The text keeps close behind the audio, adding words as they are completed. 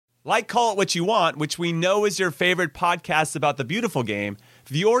Like Call It What You Want, which we know is your favorite podcast about the beautiful game,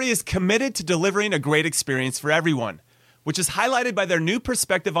 Vuori is committed to delivering a great experience for everyone, which is highlighted by their new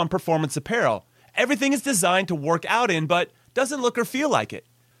perspective on performance apparel. Everything is designed to work out in, but doesn't look or feel like it.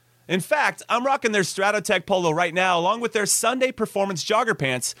 In fact, I'm rocking their Stratotech polo right now, along with their Sunday Performance jogger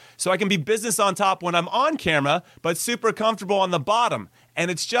pants, so I can be business on top when I'm on camera, but super comfortable on the bottom. And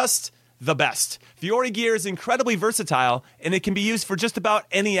it's just the best. Vuori gear is incredibly versatile, and it can be used for just about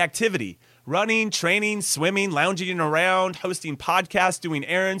any activity. Running, training, swimming, lounging around, hosting podcasts, doing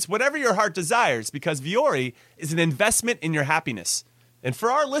errands, whatever your heart desires, because Vuori is an investment in your happiness. And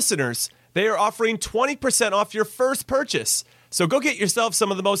for our listeners, they are offering 20% off your first purchase. So go get yourself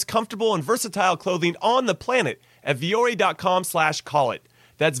some of the most comfortable and versatile clothing on the planet at vuori.com/callit.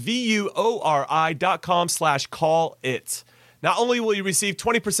 That's VUORI.com/callit. Not only will you receive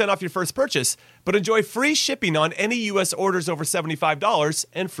 20% off your first purchase, but enjoy free shipping on any U.S. orders over $75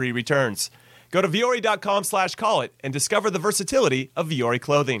 and free returns. Go to vuori.com/callit and discover the versatility of Vuori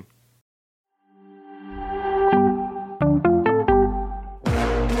clothing.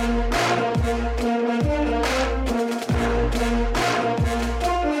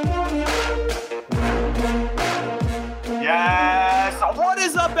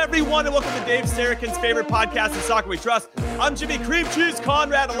 Everyone, and welcome to Dave Sarakin's favorite podcast in Soccer We Trust. I'm Jimmy Cream Cheese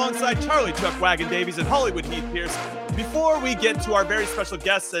Conrad alongside Charlie Chuck Wagon Davies and Hollywood Heath Pierce. Before we get to our very special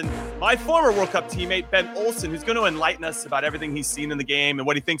guests and my former World Cup teammate, Ben Olsen, who's going to enlighten us about everything he's seen in the game and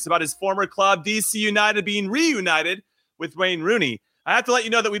what he thinks about his former club, DC United, being reunited with Wayne Rooney, I have to let you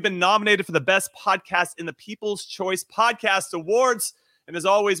know that we've been nominated for the best podcast in the People's Choice Podcast Awards. And as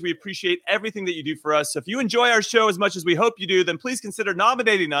always, we appreciate everything that you do for us. So if you enjoy our show as much as we hope you do, then please consider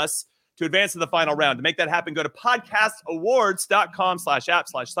nominating us to advance to the final round. To make that happen, go to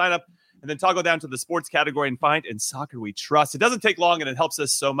podcastawards.com/app/signup and then toggle down to the sports category and find In Soccer We Trust. It doesn't take long and it helps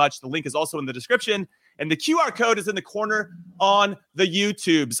us so much. The link is also in the description and the QR code is in the corner on the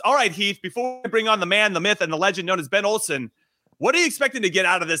YouTubes. All right, Heath, before we bring on the man, the myth, and the legend known as Ben Olsen, what are you expecting to get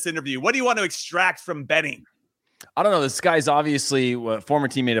out of this interview? What do you want to extract from Benny? I don't know. This guy's obviously a former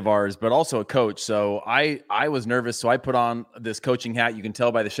teammate of ours, but also a coach. So I was nervous. So I put on this coaching hat. You can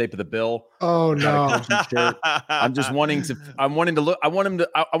tell by the shape of the bill. Oh no! I'm just wanting to. I want him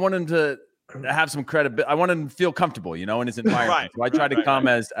to have some credit. I want him to feel comfortable, in his environment. Right. So I try to come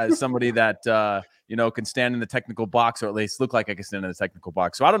as somebody that can stand in the technical box, or at least look like I can stand in the technical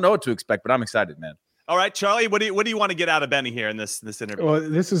box. So I don't know what to expect, but I'm excited, man. All right, Charlie. What do you want to get out of Benny here in this interview? Well,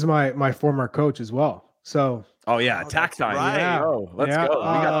 this is my former coach as well. So. Oh yeah, tack time. Right. Yeah. Oh, let's go. We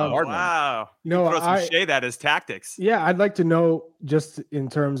got the hard one. Wow. Throw some shade at his tactics. Yeah, I'd like to know, just in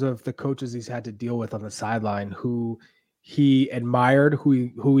terms of the coaches he's had to deal with on the sideline, who he admired,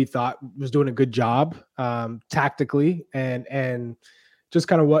 who he thought was doing a good job tactically, and just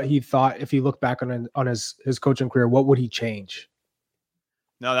kind of what he thought, if he looked back on his coaching career, what would he change?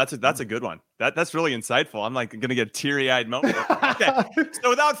 No, that's a good one. That's really insightful. I'm like going to get a teary-eyed moment. Okay, so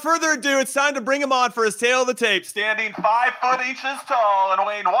without further ado, it's time to bring him on for his tale of the tape. Standing 5 foot inches tall and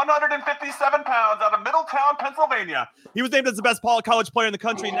weighing 157 pounds out of Middletown, Pennsylvania. He was named as the best college player in the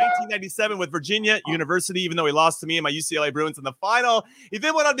country in 1997 with Virginia University, even though he lost to me and my UCLA Bruins in the final. He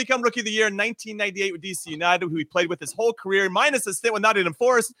then went on to become Rookie of the Year in 1998 with DC United, who he played with his whole career, minus a stint with Nottingham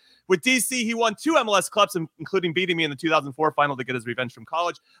Forest. With DC, he won 2 MLS Cups, including beating me in the 2004 final to get his revenge from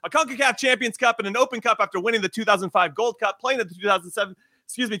college, a CONCACAF Champions Cup, and an Open Cup after winning the 2005 Gold Cup, playing at the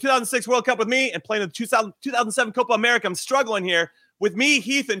 2006 World Cup with me, and playing the 2007 Copa America. I'm struggling here. With me,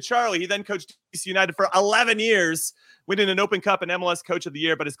 Heath, and Charlie, he then coached DC United for 11 years, winning an Open Cup and MLS Coach of the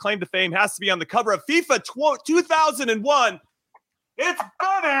Year, but his claim to fame has to be on the cover of FIFA 2001. It's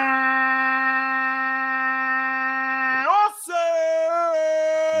Benny Olsen!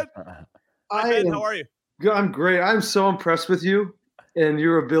 Hi, Ben, how are you? I'm great. I'm so impressed with you and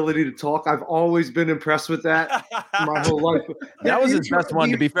your ability to talk. I've always been impressed with that my whole life. That was his best one,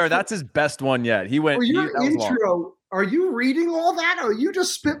 to be fair. That's his best one yet. He went. Your intro. Are you reading all that, or are you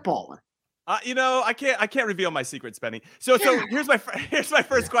just spitballing? I can't reveal my secrets, Benny. So here's my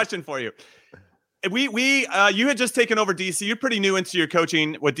first question for you. You had just taken over DC. You're pretty new into your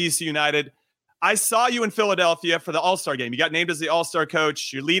coaching with DC United. I saw you in Philadelphia for the All-Star game. You got named as the All-Star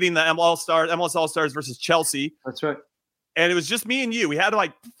coach. You're leading the MLS All-Stars versus Chelsea. That's right. And it was just me and you. We had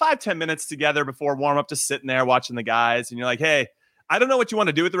like 5-10 minutes together before warm-up, just sitting there watching the guys. And you're like, hey, I don't know what you want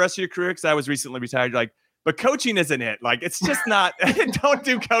to do with the rest of your career, because I was recently retired. You're like, but coaching isn't it. Like, it's just not. Don't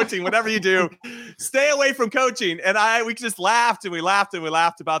do coaching. Whatever you do, stay away from coaching. And we just laughed and we laughed and we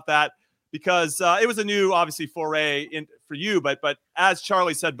laughed about that, because it was a new, obviously, foray for you. But as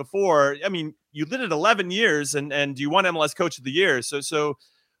Charlie said before, I mean, you did it 11 years and you won MLS Coach of the Year. So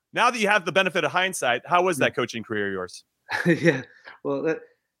Now that you have the benefit of hindsight, how was that coaching career of yours? Yeah. Well,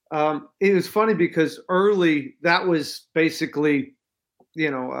 it was funny because early that was basically,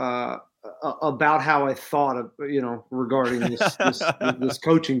 about how I thought of, regarding this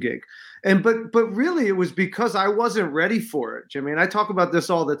coaching gig. But really it was because I wasn't ready for it, Jimmy. And I talk about this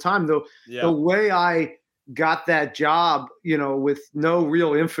all the time, though. Yeah. The way I got that job, with no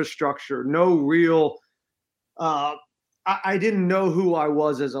real infrastructure, no real, I didn't know who I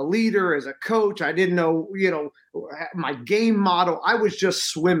was as a leader, as a coach. I didn't know, my game model. I was just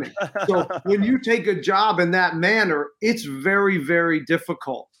swimming. So when you take a job in that manner, it's very, very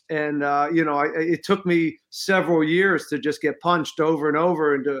difficult. And, it took me several years to just get punched over and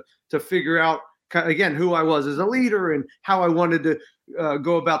over and to figure out, again, who I was as a leader and how I wanted to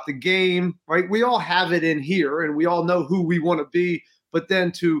go about the game, right? We all have it in here and we all know who we want to be, but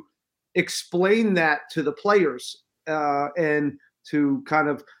then to explain that to the players and to kind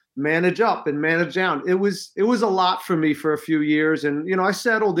of manage up and manage down. It was a lot for me for a few years. And, I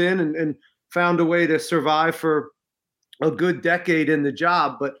settled in and found a way to survive for a good decade in the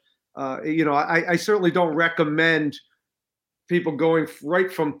job. But, I certainly don't recommend people going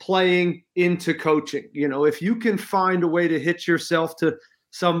right from playing into coaching. If you can find a way to hitch yourself to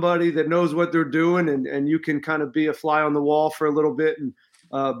somebody that knows what they're doing and you can kind of be a fly on the wall for a little bit and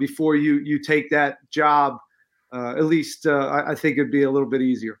before you take that job, at least I think it'd be a little bit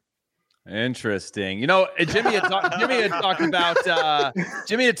easier. Interesting. Jimmy had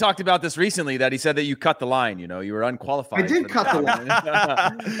talked about this recently, that he said that you cut the line. You were unqualified. I did cut the line,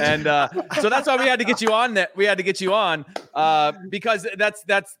 and so that's why we had to get you on. Because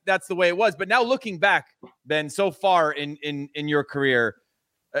that's the way it was. But now looking back, then so far in your career,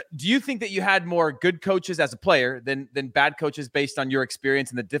 do you think that you had more good coaches as a player than bad coaches based on your experience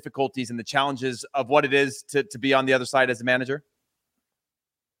and the difficulties and the challenges of what it is to be on the other side as a manager?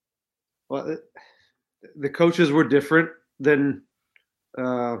 Well, the coaches were different than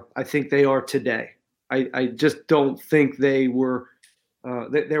I think they are today. I just don't think they were.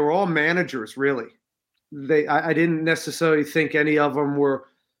 They were all managers, really. I didn't necessarily think any of them were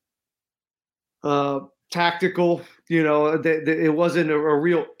tactical. It wasn't a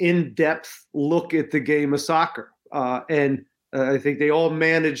real in-depth look at the game of soccer. And I think they all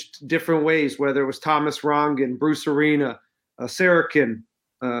managed different ways, whether it was Thomas Rongen, Bruce Arena, Sarakin.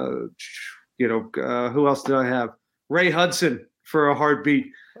 Who else did I have? Ray Hudson for a heartbeat.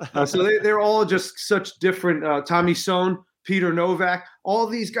 So they're all just such different. Tommy Sohn, Peter Novak, all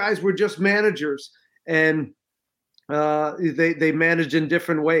these guys were just managers, and they managed in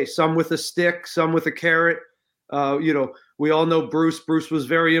different ways. Some with a stick, some with a carrot. We all know Bruce. Bruce was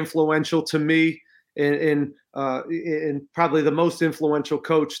very influential to me, and probably the most influential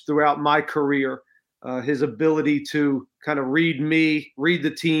coach throughout my career. His ability to kind of read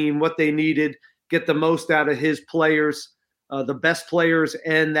the team, what they needed, get the most out of his players, the best players,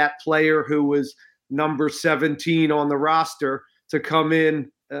 and that player who was number 17 on the roster to come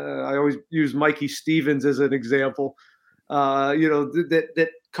in. I always use Mikey Stevens as an example, that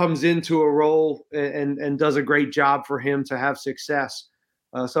comes into a role and does a great job for him to have success.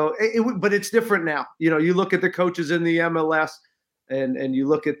 But it's different now. You look at the coaches in the MLS and you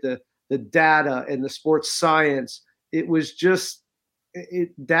look at the data and the sports science. It was just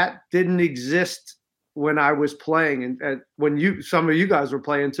that didn't exist when I was playing, and when some of you guys were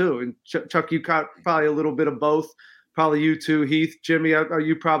playing too. And Chuck, you caught probably a little bit of both. Probably you too, Heath, Jimmy.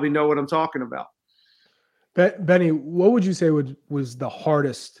 You probably know what I'm talking about. Benny, what would you say was the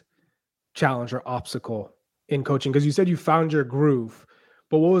hardest challenge or obstacle in coaching? Because you said you found your groove,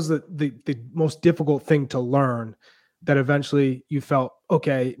 but what was the most difficult thing to learn that eventually you felt,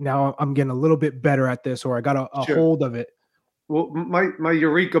 okay, now I'm getting a little bit better at this, or I got a Sure. hold of it? Well, my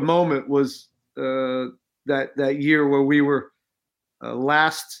eureka moment was that year where we were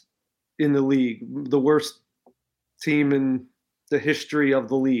last in the league, the worst team in the history of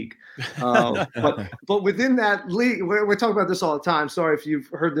the league. But within that league, we're talking about this all the time. Sorry if you've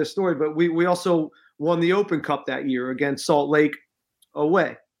heard this story, but we also won the Open Cup that year against Salt Lake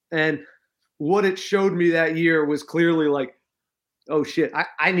away. And what it showed me that year was clearly like, oh shit,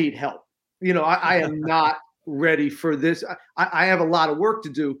 I need help. I am not ready for this. I have a lot of work to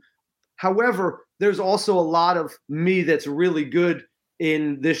do. However, there's also a lot of me that's really good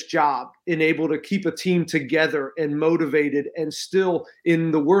in this job, in able to keep a team together and motivated, and still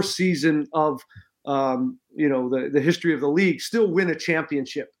in the worst season of the history of the league, still win a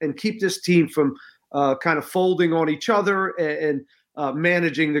championship and keep this team from kind of folding on each other and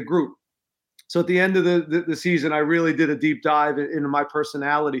managing the group. So at the end of the season, I really did a deep dive into my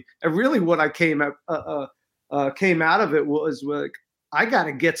personality, and really what I came out of it was like, I got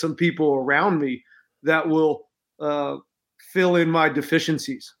to get some people around me that will fill in my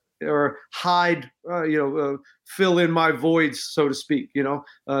deficiencies or hide, fill in my voids, so to speak.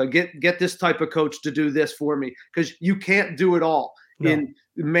 Get this type of coach to do this for me, because you can't do it all in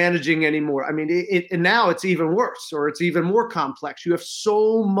managing anymore. I mean, and now it's even worse, or it's even more complex. You have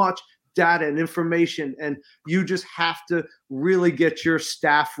so much data and information, and you just have to really get your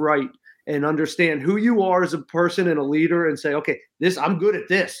staff right and understand who you are as a person and a leader, and say, okay, I'm good at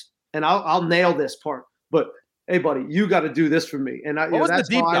this, and I'll nail this part. But hey, buddy, you got to do this for me. And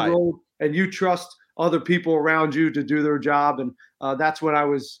that's how I rolled. And you trust other people around you to do their job. And that's when I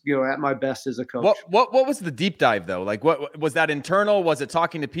was, at my best as a coach. What was the deep dive though? Like, what was that internal? Was it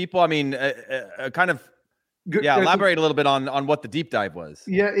talking to people? I mean, elaborate a little bit on what the deep dive was.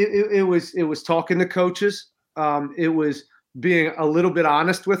 Yeah, it was talking to coaches. It was being a little bit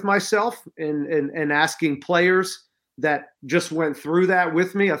honest with myself and asking players that just went through that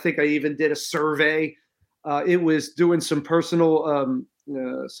with me. I think I even did a survey. It was doing some personal,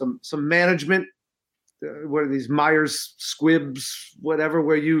 some management. What are these Myers Squibbs, whatever,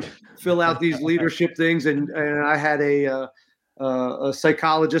 where you fill out these leadership things. And I had a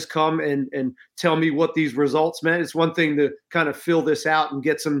psychologist come and tell me what these results meant. It's one thing to kind of fill this out and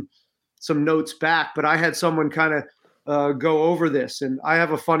get some notes back, but I had someone kind of go over this. And I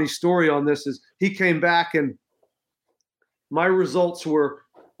have a funny story on this. Is he came back and my results were,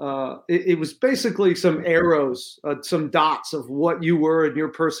 it was basically some arrows, some dots of what you were and your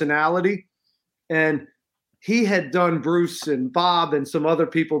personality. And he had done Bruce and Bob and some other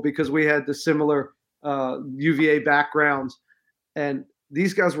people because we had the similar UVA backgrounds. And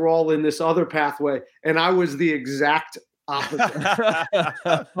these guys were all in this other pathway. And I was the exact opposite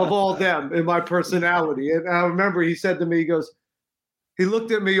of all them in my personality. And I remember he said to me, he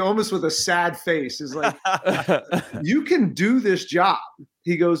looked at me almost with a sad face. He's like, you can do this job.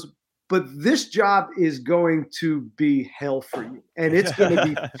 He goes, but this job is going to be hell for you. And it's going to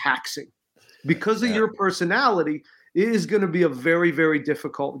be taxing because of your personality. It is going to be a very, very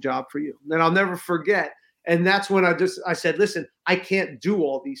difficult job for you. And I'll never forget. And that's when I said, listen, I can't do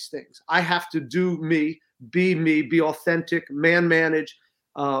all these things. I have to do me, be authentic, manage,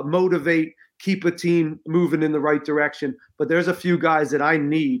 motivate, keep a team moving in the right direction. But there's a few guys that I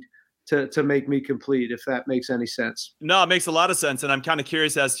need to make me complete, if that makes any sense. No, it makes a lot of sense. And I'm kind of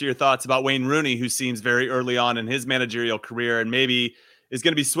curious as to your thoughts about Wayne Rooney, who seems very early on in his managerial career and maybe is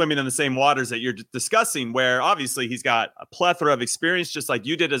going to be swimming in the same waters that you're discussing, where obviously he's got a plethora of experience, just like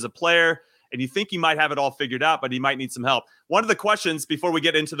you did as a player. And you think he might have it all figured out, but he might need some help. One of the questions before we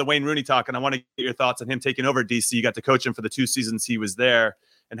get into the Wayne Rooney talk, and I want to get your thoughts on him taking over DC. You got to coach him for the 2 seasons he was there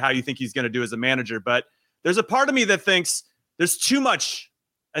and how you think he's going to do as a manager. But there's a part of me that thinks there's too much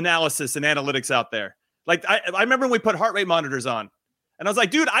analysis and analytics out there. Like I remember when we put heart rate monitors on and I was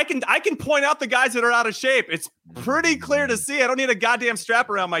like, dude, I can point out the guys that are out of shape. It's pretty clear to see. I don't need a goddamn strap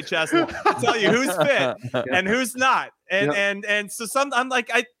around my chest to tell you who's fit and who's not. And so I'm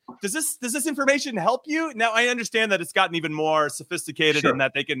like, does this information help you? Now I understand that it's gotten even more sophisticated and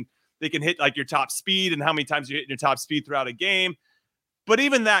that they can hit like your top speed and how many times you hit your top speed throughout a game. But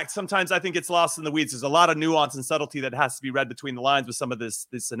even that, sometimes I think it's lost in the weeds. There's a lot of nuance and subtlety that has to be read between the lines with some of this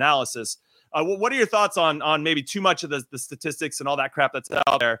analysis. What are your thoughts on maybe too much of the statistics and all that crap that's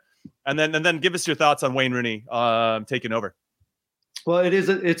out there? And then give us your thoughts on Wayne Rooney taking over. Well,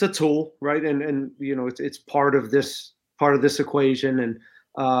 it's a tool, right? And it's part of this equation. And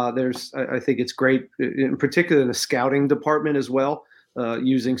I think it's great, in particular in the scouting department as well,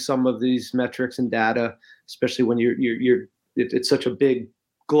 using some of these metrics and data, especially when it's such a big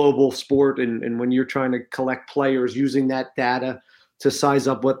global sport, and when you're trying to collect players, using that data to size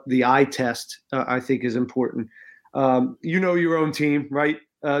up what the eye test, I think is important. Your own team, right?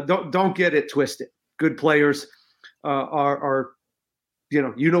 Don't get it twisted. Good players are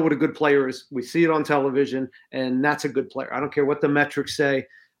what a good player is. We see it on television, and that's a good player. I don't care what the metrics say.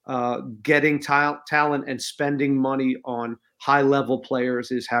 Getting talent and spending money on high-level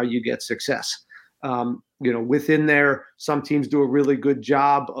players is how you get success. Within there, some teams do a really good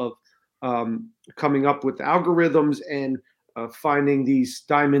job of coming up with algorithms and finding these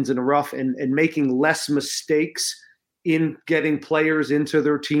diamonds in the rough and making less mistakes in getting players into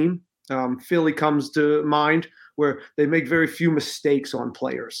their team. Philly comes to mind, where they make very few mistakes on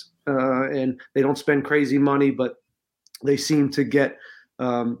players, and they don't spend crazy money, but they seem to get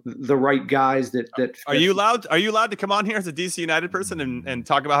the right guys that Are you allowed to come on here as a DC United person and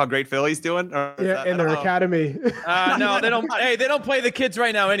talk about how great Philly's doing? In their academy. No, they don't. Hey, they don't play the kids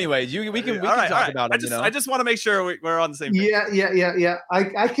right now anyways. We can talk about it. I just want to make sure we're on the same page. Yeah.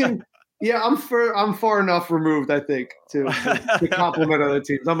 I Yeah, I'm far enough removed, I think, to compliment other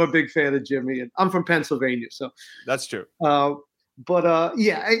teams. I'm a big fan of Jimmy, and I'm from Pennsylvania, so that's true. Again,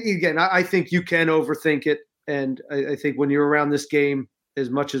 I think you can overthink it, and I think when you're around this game as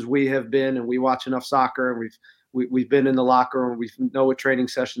much as we have been, and we watch enough soccer, and we've been in the locker room, we know what training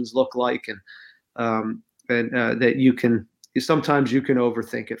sessions look like, and that sometimes you can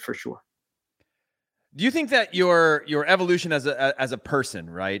overthink it for sure. Do you think that your evolution as a person,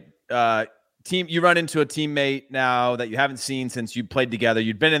 right? You run into a teammate now that you haven't seen since you played together.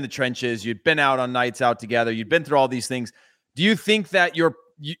 You'd been in the trenches. You'd been out on nights out together. You'd been through all these things. Do you think that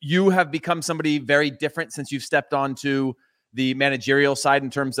you have become somebody very different since you've stepped onto the managerial side in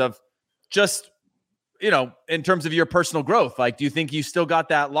terms of just, in terms of your personal growth? Like, do you think you still got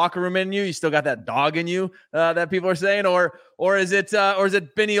that locker room in you? You still got that dog in you that people are saying, or is it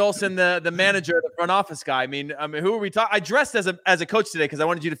Benny Olsen, the manager, the front office guy? I mean, who are we talking? I dressed as a coach today because I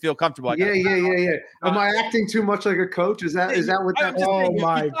want you to feel comfortable. Yeah. Am I acting too much like a coach? Is that what that? Oh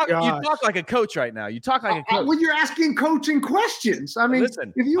my God! You talk like a coach right now. You talk like a coach. When you're asking coaching questions, I mean,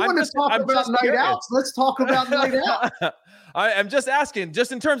 listen, if you want to talk about night outs, let's talk about night out. I'm just asking,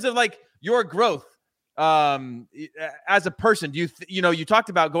 just in terms of like your growth. As a person, do you talked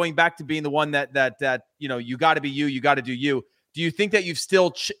about going back to being the one that you got to be you got to do you. Do you think that you've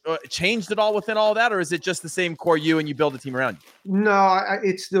still changed it all within all that, or is it just the same core you and you build a team around you? No,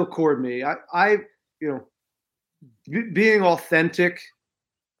 it's still core me. I being authentic,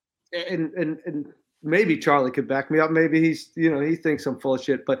 and maybe Charlie could back me up. Maybe he thinks I'm full of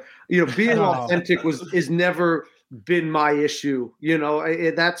shit, but being authentic is never been my issue.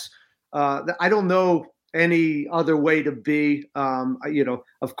 That's. I don't know any other way to be.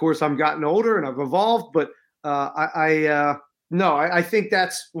 Of course, I'm gotten older and I've evolved, but I think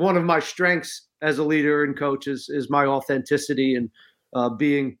that's one of my strengths as a leader and coach is my authenticity and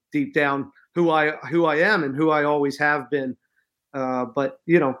being deep down who I am and who I always have been. But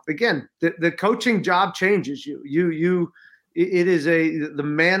again, the coaching job changes you. It is the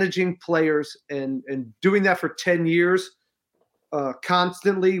managing players and doing that for 10 years.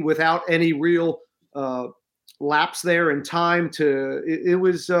 Constantly without any real lapse there in time it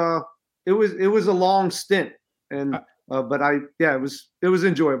was a long stint, and it was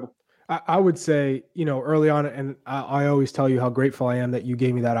enjoyable. I would say, early on, and I always tell you how grateful I am that you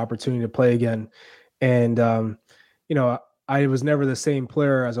gave me that opportunity to play again. And, I was never the same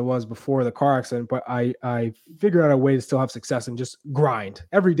player as I was before the car accident, but I figured out a way to still have success and just grind.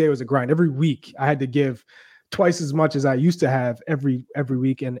 Every day was a grind. Every week I had to give twice as much as I used to have every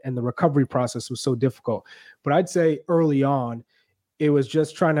week. And the recovery process was so difficult. But I'd say early on, it was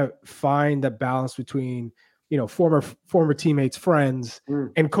just trying to find the balance between, former teammates, friends,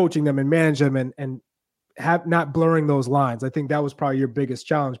 and coaching them and manage them and have not blurring those lines. I think that was probably your biggest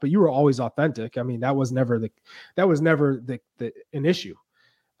challenge, but you were always authentic. I mean, that was never an issue.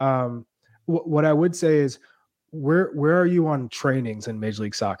 What I would say is where are you on trainings in Major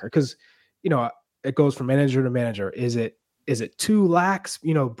League Soccer? Because, it goes from manager to manager. Is it too lax?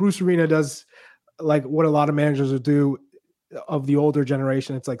 Bruce Arena does like what a lot of managers would do of the older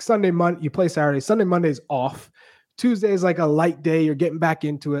generation. It's like you play Saturday, Sunday, Monday's off. Tuesday is like a light day. You're getting back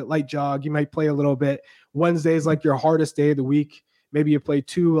into it, light jog. You might play a little bit. Wednesday is like your hardest day of the week. Maybe you play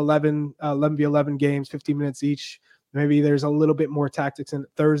 11v11 games, 15 minutes each. Maybe there's a little bit more tactics. And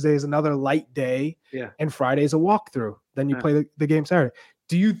Thursday is another light day. Yeah. And Friday is a walkthrough. Then you play the game Saturday.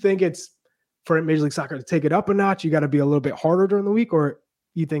 Do you think it's for Major League Soccer to take it up a notch? You got to be a little bit harder during the week, or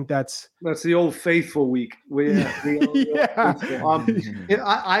you think that's the old faithful week? I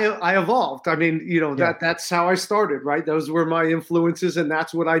evolved. I mean, that's how I started, right? Those were my influences, and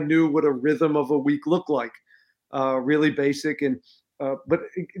that's what I knew what a rhythm of a week looked like. Really basic, and but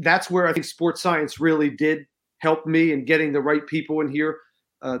that's where I think sports science really did help me in getting the right people in here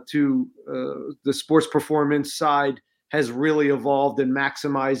to the sports performance side. Has really evolved in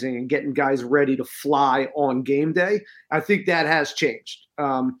maximizing and getting guys ready to fly on game day. I think that has changed.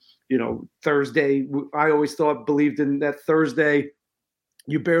 Thursday, I always believed in that Thursday,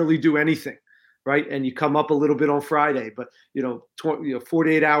 you barely do anything, right? And you come up a little bit on Friday, but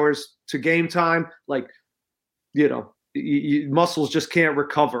 48 hours to game time, muscles just can't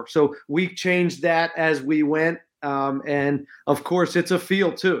recover. So we changed that as we went. And of course it's a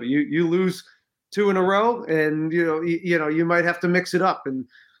feel too. You lose 2 in a row, and you might have to mix it up and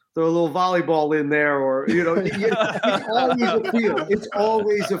throw a little volleyball in there, or it's always a feel. It's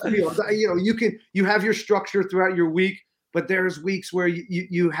always a feel. You have your structure throughout your week, but there's weeks where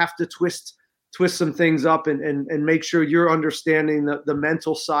you have to twist some things up and make sure you're understanding the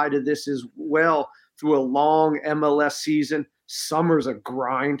mental side of this as well through a long MLS season. Summer's a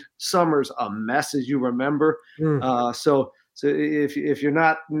grind. Summer's a mess, as you remember. So if you're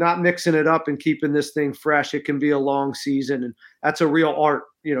not mixing it up and keeping this thing fresh, it can be a long season, and that's a real art.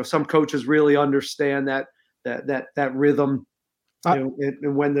 Some coaches really understand that rhythm,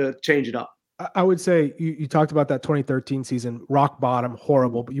 and when to change it up. I would say you talked about that 2013 season, rock bottom,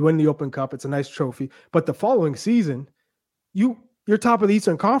 horrible, but you win the Open Cup. It's a nice trophy. But the following season, you're top of the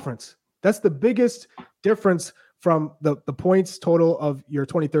Eastern Conference. That's the biggest difference from the points total of your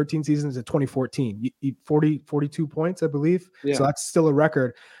 2013 season to 2014. You 42 points, I believe. Yeah. So that's still a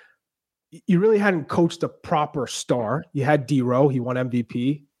record. You really hadn't coached a proper star. You had D-Row. He won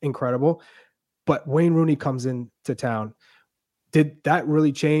MVP. Incredible. But Wayne Rooney comes into town. Did that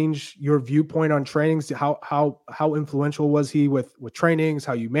really change your viewpoint on trainings? How influential was he with trainings,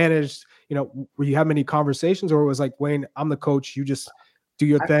 how you managed? Were you having any conversations, or it was like, Wayne, I'm the coach, you just do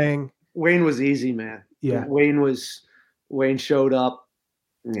your thing? Wayne was easy, man. Yeah. Wayne showed up,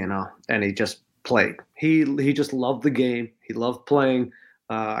 and he just played. He just loved the game. He loved playing.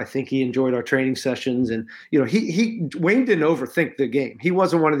 I think he enjoyed our training sessions, and Wayne didn't overthink the game. He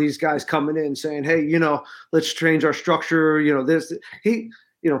wasn't one of these guys coming in saying, "Hey, let's change our structure." He was for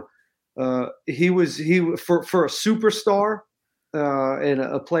a superstar and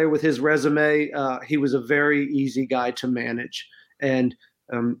a player with his resume. He was a very easy guy to manage, and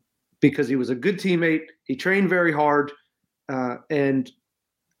because he was a good teammate, he trained very hard, and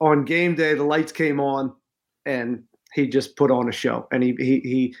on game day the lights came on, and he just put on a show, and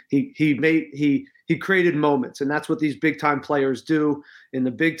he created moments, and that's what these big time players do. In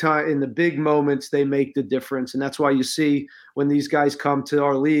the big moments, they make the difference, and that's why you see when these guys come to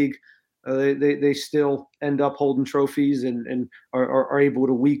our league, they still end up holding trophies and are able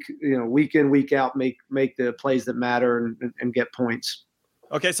to week in, week out make the plays that matter and get points.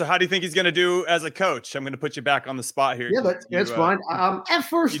 Okay, so how do you think he's going to do as a coach? I'm going to put you back on the spot here. Yeah, that's fine. At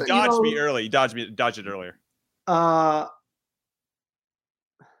first, you dodged me early. You dodged it earlier.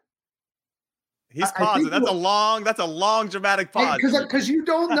 He's pausing. That's a long dramatic pause. Because you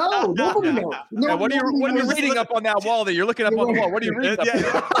don't know. Nobody knows. What are you reading up on that wall that you're looking up on the wall? What are you reading up?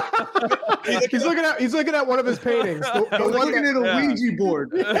 He's looking at one of his paintings. I'm looking at a Ouija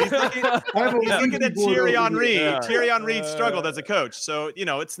board. He's looking at Thierry Henry. Thierry Henry struggled as a coach, so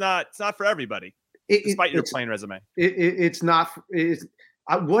it's not for everybody. Despite your plain resume, it's not.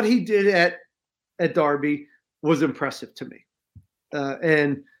 What he did at Derby was impressive to me,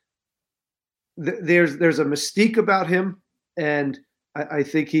 and there's a mystique about him, and I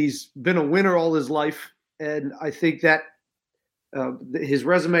think he's been a winner all his life, and I think that his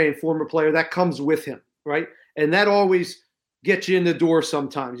resume and former player, that comes with him, right? And that always gets you in the door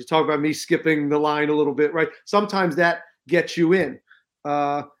sometimes. You talk about me skipping the line a little bit, right? Sometimes that gets you in.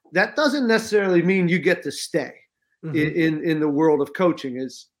 That doesn't necessarily mean you get to stay in the world of coaching,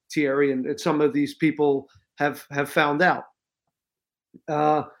 as Thierry and some of these people have found out.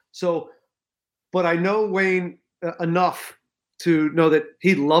 But I know Wayne enough to know that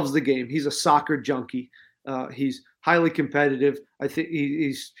he loves the game. He's a soccer junkie. He's highly competitive. I think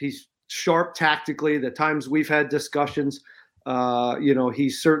he's sharp tactically. The times we've had discussions,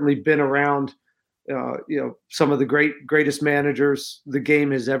 he's certainly been around, some of the greatest managers the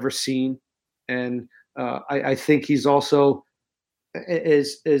game has ever seen. And I think he's also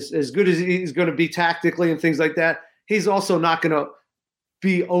as good as he's going to be tactically and things like that. He's also not going to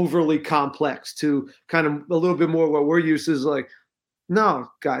be overly complex, to kind of a little bit more what we're used to, is like, no,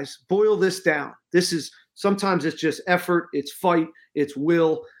 guys, boil this down. Sometimes it's just effort, it's fight, it's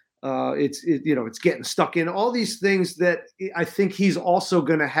will, it's getting stuck in all these things that I think he's also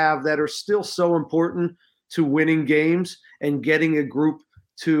going to have that are still so important to winning games and getting a group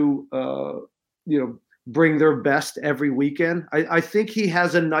to, bring their best every weekend. I think he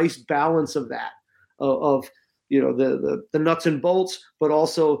has a nice balance of that, of the nuts and bolts, but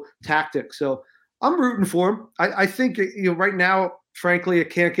also tactics. So I'm rooting for him. I think right now, frankly, it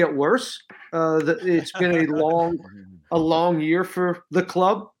can't get worse. It's been a long year for the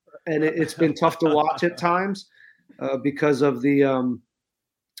club, and it's been tough to watch at times because of the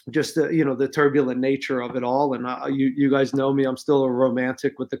the turbulent nature of it all. And you guys know me; I'm still a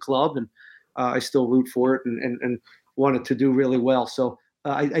romantic with the club, and I still root for it and want it to do really well. So.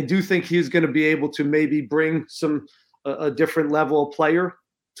 I do think he's going to be able to maybe bring a different level of player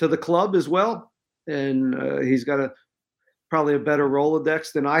to the club as well, and he's got probably a better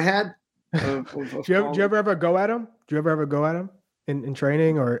Rolodex than I had. Do you ever have a go at him? Do you ever have a go at him in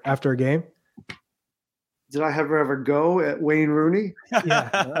training or after a game? did I ever go at Wayne Rooney?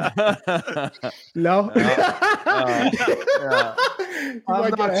 Yeah. No.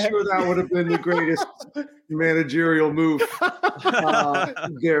 I'm not sure that would have been the greatest managerial move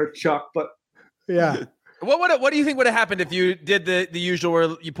there, Chuck. But yeah. What do you think would have happened if you did the usual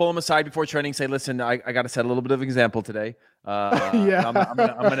where you pull him aside before training, say, listen, I got to set a little bit of example today. Yeah. I'm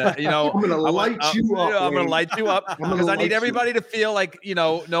gonna light you up. I'm gonna light you up because I need everybody to feel like,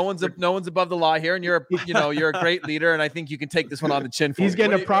 no one's above the law here, and you're a great leader, and I think you can take this one on the chin. He's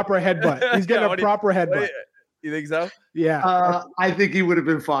getting a proper headbutt. He's getting a proper headbutt. You think so? Yeah. I think he would have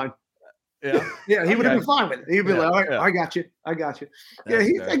been fine. Yeah. Yeah, he would have been fine with it. He'd be like, I got you.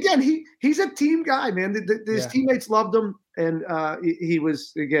 He's a team guy, man. His teammates loved him, and he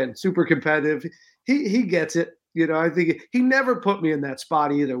was, again, super competitive. He gets it. I think he never put me in that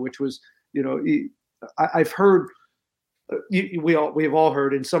spot either, which was, I've heard, we've all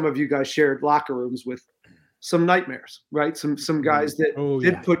heard, and some of you guys shared locker rooms with some nightmares, right? Some guys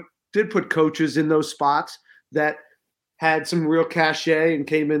that did put coaches in those spots that had some real cachet and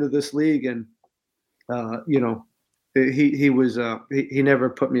came into this league, and he never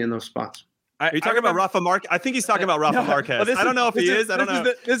put me in those spots. Are you talking about Rafa Marquez? I think he's talking about Rafa Marquez. I don't know if he is. I don't know.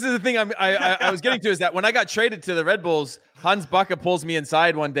 This is the thing I was getting to, is that when I got traded to the Red Bulls, Hans Backe pulls me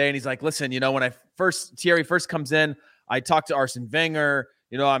inside one day and he's like, listen, when Thierry first comes in, I talked to Arsene Wenger.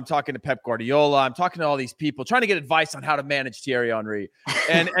 I'm talking to Pep Guardiola. I'm talking to all these people, trying to get advice on how to manage Thierry Henry.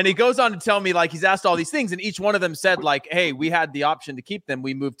 And he goes on to tell me, like, he's asked all these things, and each one of them said, like, hey, we had the option to keep them.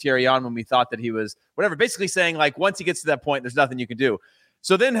 We moved Thierry on when we thought that he was whatever. Basically saying, like, once he gets to that point, there's nothing you can do.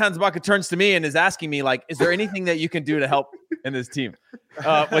 So then Hans Backe turns to me and is asking me, like, is there anything that you can do to help in this team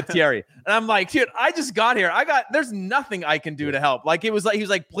with Thierry? And I'm like, dude, I just got here. There's nothing I can do to help. Like, he was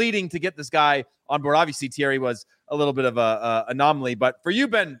like pleading to get this guy on board. Obviously, Thierry was a little bit of a anomaly, but for you,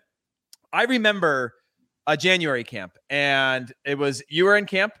 Ben, I remember a January camp, and you were in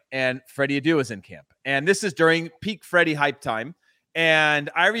camp and Freddie Adu was in camp. And this is during peak Freddie hype time. And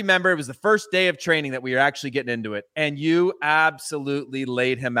I remember it was the first day of training that we were actually getting into it. And you absolutely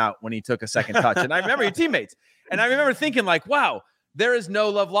laid him out when he took a second touch. And I remember your teammates. And I remember thinking, like, wow, there is no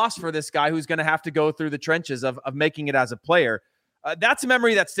love lost for this guy who's going to have to go through the trenches of making it as a player. That's a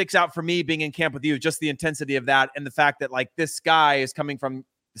memory that sticks out for me being in camp with you, just the intensity of that. And the fact that, like, this guy is coming from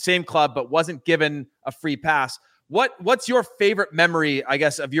the same club, but wasn't given a free pass. What's your favorite memory, I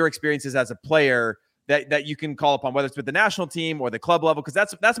guess, of your experiences as a player that you can call upon, whether it's with the national team or the club level?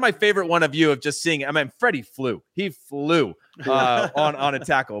 Because that's my favorite one of you, of just seeing. I mean, Freddie flew. He flew on a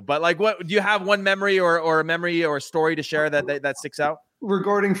tackle. But, like, what do you have, one memory or a memory or a story to share that sticks out?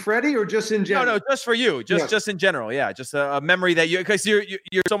 Regarding Freddie, or just in general? No, just for you, just in general. Yeah, just a memory that because you're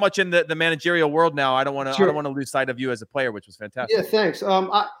so much in the managerial world now. I don't want to lose sight of you as a player, which was fantastic. Yeah, thanks.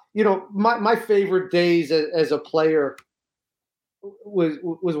 My favorite days as a player was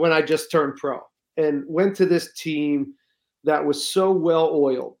when I just turned pro and went to this team that was so well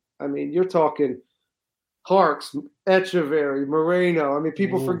oiled. I mean, you're talking Harks, Echeverry, Moreno. I mean,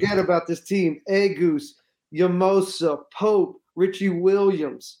 people forget about this team. Agus, Yamosa, Pope, Richie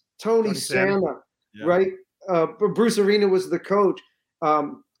Williams, Tony Santa, right? Bruce Arena was the coach.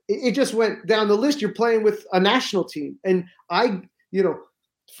 It just went down the list. You're playing with a national team. And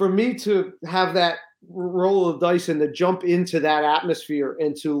for me to have that roll of dice and to jump into that atmosphere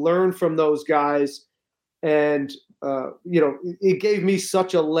and to learn from those guys, and, it gave me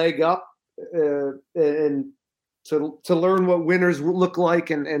such a leg up and to learn what winners look like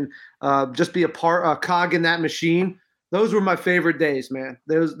and just be a cog in that machine. Those were my favorite days, man.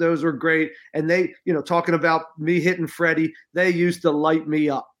 Those were great. And they, talking about me hitting Freddie, they used to light me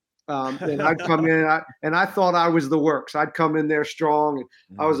up. And I'd come in and I thought I was the works. I'd come in there strong.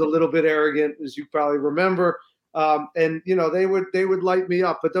 And I was a little bit arrogant, as you probably remember. And they would light me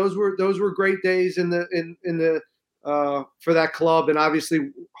up. But those were great days in the for that club, and obviously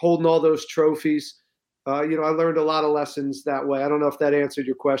holding all those trophies. I learned a lot of lessons that way. I don't know if that answered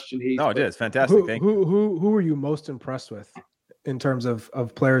your question, Heath. No, it is fantastic. Who were you most impressed with in terms of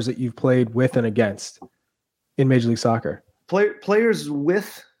players that you've played with and against in Major League Soccer? Players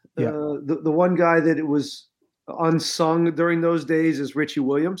with the one guy that it was unsung during those days is Richie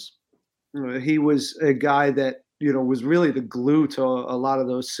Williams. He was a guy that was really the glue to a lot of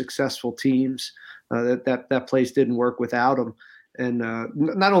those successful teams. That place didn't work without him, and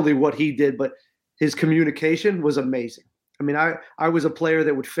not only what he did, but his communication was amazing. I mean, I was a player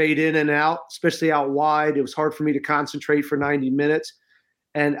that would fade in and out, especially out wide. It was hard for me to concentrate for 90 minutes.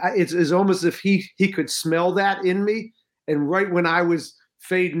 And it's almost as if he could smell that in me. And right when I was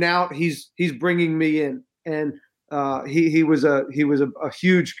fading out, he's bringing me in. And he was a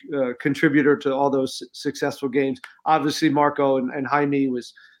huge contributor to all those successful games. Obviously, Marco and Jaime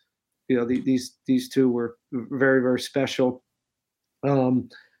was, these two were very, very special.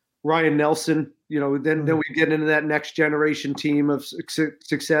 Ryan Nelson, then we get into that next generation team of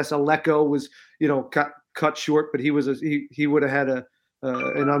success. Aleko was, cut short, but he would have had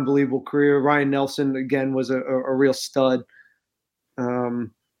an unbelievable career. Ryan Nelson again was a real stud.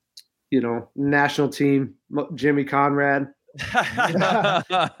 National team, Jimmy Conrad. No.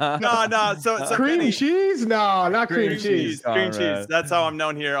 So cream cheese? No, not cream cheese. Cream cheese. That's how I'm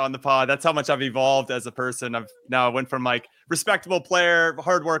known here on the pod. That's how much I've evolved as a person. I went from like respectable player,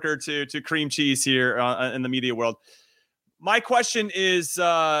 hard worker to cream cheese here in the media world. My question is,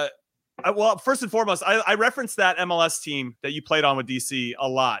 well, first and foremost, I referenced that MLS team that you played on with DC a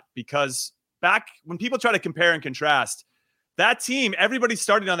lot because back when people try to compare and contrast, that team, everybody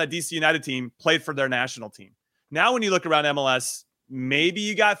starting on that DC United team played for their national team. Now, when you look around MLS, maybe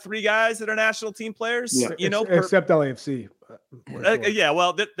you got 3 guys that are national team players, except LAFC. Yeah,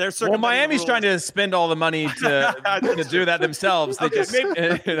 well, they're Miami's trying to spend all the money to do that themselves. They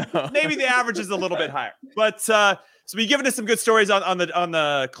maybe the average is a little bit higher, but so you've given us some good stories on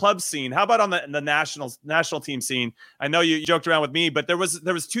the club scene. How about on the national team scene? I know you joked around with me, but there was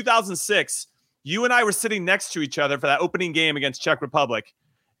 2006. You and I were sitting next to each other for that opening game against Czech Republic.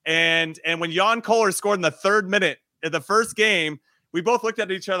 And when Jan Koller scored in the 3rd minute of the first game, we both looked at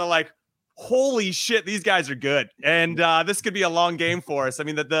each other like, holy shit, these guys are good. And this could be a long game for us. I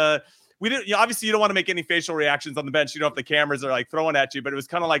mean, we didn't, obviously you don't want to make any facial reactions on the bench. You know, if the cameras are like throwing at you, but it was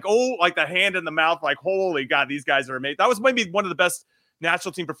kind of like, like the hand in the mouth, like, holy God, these guys are amazing. That was maybe one of the best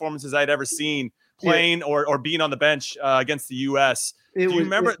national team performances I'd ever seen playing or being on the bench against the U.S. Do you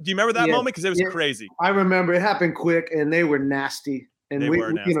remember that moment? Because it was crazy. I remember it happened quick, and they were nasty. And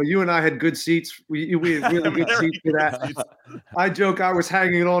you and I had good seats. We had really good seats for that. I joke I was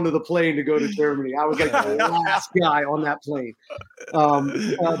hanging on to the plane to go to Germany. I was like the last guy on that plane.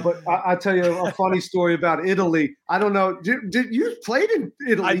 But I tell you a funny story about Italy. I don't know. Did you played in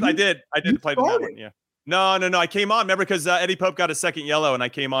Italy? I did. I did play in that one. Yeah. No. I came on. Remember, because Eddie Pope got a second yellow, and I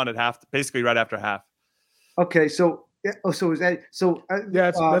came on at half, basically right after half. Okay, so. So is that so?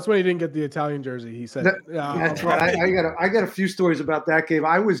 That's why he didn't get the Italian jersey. He said, "That's right." I got a few stories about that game.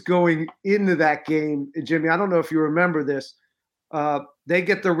 I was going into that game, Jimmy. I don't know if you remember this. They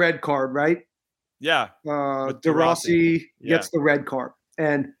get the red card, right? Yeah. De Rossi gets the red card,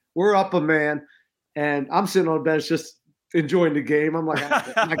 and we're up a man, and I'm sitting on the bench just enjoying the game. I'm like,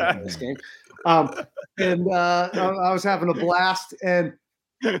 I got this game, and I was having a blast, and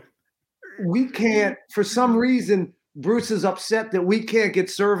we can't, for some reason. Bruce is upset that we can't get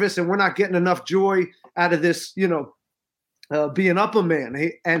service and we're not getting enough joy out of this, being up a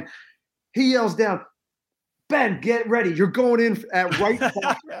man. And he yells down, "Ben, get ready. You're going in at right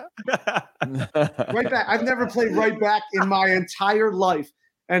back." Right back. I've never played right back in my entire life.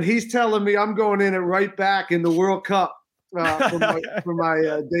 And he's telling me I'm going in at right back in the World Cup for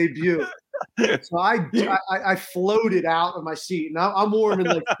my debut. So I floated out of my seat, and I'm warm in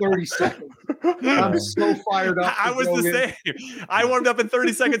like 30 seconds. I'm so fired up. I was the same. I warmed up in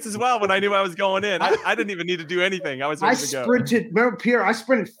 30 seconds as well when I knew I was going in. I didn't even need to do anything. I was ready to go. Remember, Pierre, I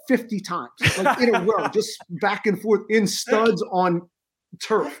sprinted 50 times, like in a row, just back and forth in studs on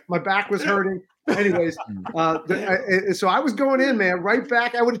turf. My back was hurting. Anyways, so I was going in, man, right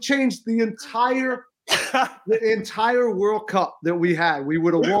back. I would have changed the entire World Cup that we had. We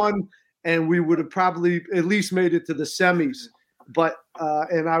would have won. And we would have probably at least made it to the semis, but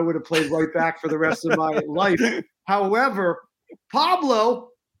and I would have played right back for the rest of my life. However,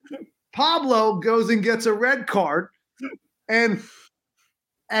 Pablo goes and gets a red card, and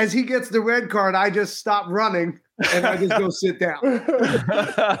as he gets the red card, I just stop running and I just go sit down.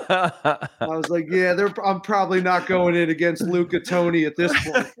 I was like, I'm probably not going in against Luca Toni at this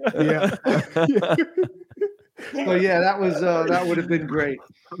point. Yeah. So that would have been great.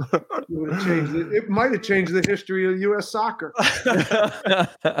 It would have changed it. It might have changed the history of U.S. soccer.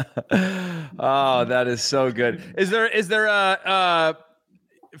 Oh, that is so good. Is there a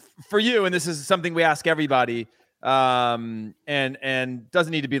for you? And this is something we ask everybody. And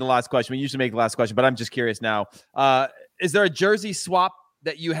doesn't need to be the last question. We usually make the last question, but I'm just curious now. Is there a jersey swap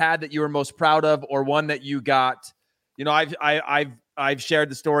that you had that you were most proud of, or one that you got? I've shared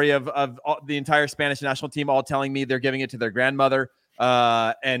the story of the entire Spanish national team all telling me they're giving it to their grandmother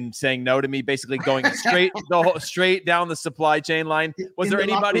and saying no to me, basically going straight down the supply chain line. Was there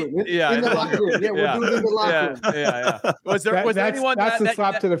anybody? Yeah, in the locker room. Yeah, we're doing it in the locker room. Yeah. Was there anyone that's the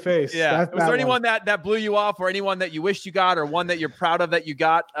slap to the face? Yeah. Was there anyone that blew you off, or anyone that you wished you got, or one that you're proud of that you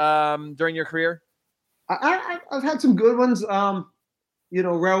got during your career? I've had some good ones.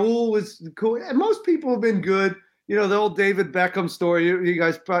 Raul was cool. And most people have been good. The old David Beckham story. You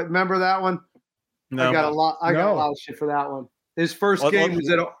guys remember that one? No. I got a lot of shit for that one. His first game was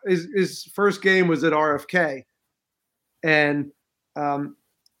at RFK, and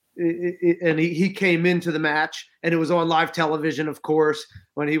he came into the match, and it was on live television, of course,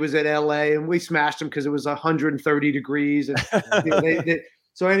 when he was at LA, and we smashed him because it was 130 degrees. And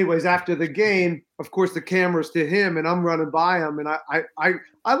so anyways, after the game, of course, the camera's to him, and I'm running by him, and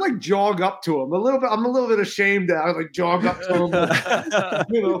I like jog up to him a little bit. I'm a little bit ashamed that I like jog up to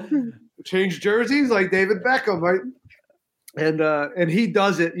him, change jerseys like David Beckham, right? And he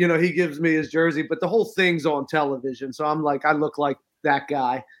does it, he gives me his jersey, but the whole thing's on television, so I'm like, I look like that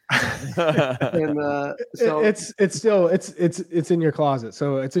guy. And so it's in your closet,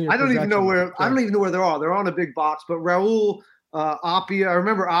 so it's in your. I don't even know where they are. They're on a big box, but Raul. Apia, I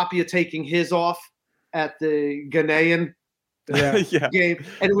remember Apia taking his off at the Ghanaian game,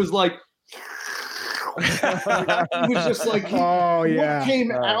 and it was like it was just like what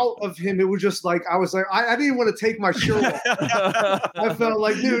came out of him. It was just like I was like I didn't want to take my shirt off. I felt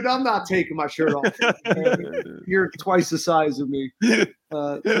like, dude, I'm not taking my shirt off. You're twice the size of me.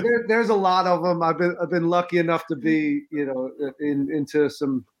 There's a lot of them. I've been lucky enough to be into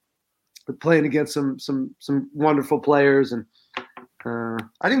some playing against some wonderful players, and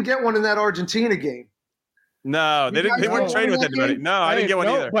I didn't get one in that Argentina game. No, they weren't training with anybody. No, I didn't get one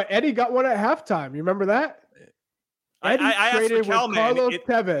either. But Eddie got one at halftime. You remember that? Eddie I traded with Carlos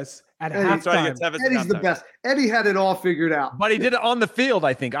Tevez at halftime. Eddie's the best. Eddie had it all figured out. But he did it on the field,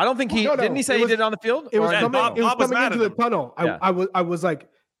 I think. I don't think didn't he say he did it on the field? It was coming into the tunnel. Yeah. I was like,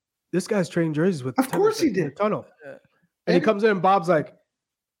 this guy's trading jerseys with. Of course he did. The tunnel. And he comes in, and Bob's like,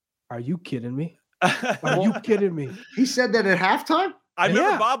 "Are you kidding me? Are you kidding me?" He said that at halftime? I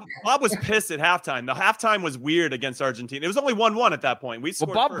remember Bob was pissed at halftime. The halftime was weird against Argentina. It was only 1-1 at that point.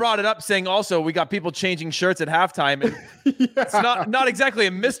 Bob brought it up saying also we got people changing shirts at halftime. And it's not exactly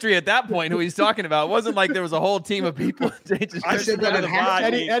a mystery at that point who he's talking about. It wasn't like there was a whole team of people changing shirts. I said that at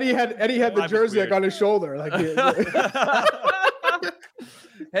halftime. Eddie had the jersey like on his shoulder. Like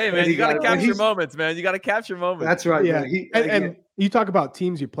hey, man, you got to capture moments, man. You got to capture moments. That's right. Yeah. And you talk about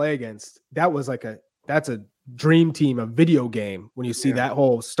teams you play against. That's a dream team, a video game when you see that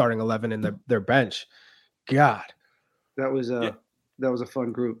whole starting 11 in their bench. God, that was a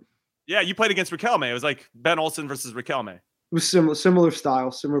fun group. Yeah, you played against Riquelme. It was like Ben Olsen versus Riquelme. It was similar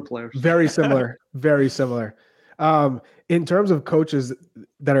style, similar players. Very similar, very similar. In terms of coaches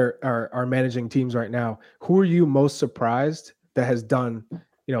that are managing teams right now, who are you most surprised that has done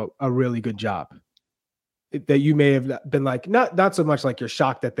a really good job? That you may have been like, not so much like you're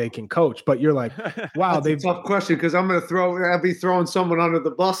shocked that they can coach, but you're like, wow, they've a tough question because I'll be throwing someone under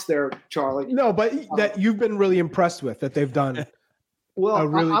the bus there, Charlie. No, but that you've been really impressed with that they've done a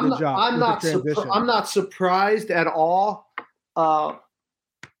really good job. I'm not surprised at all. But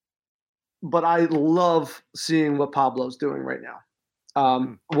I love seeing what Pablo's doing right now.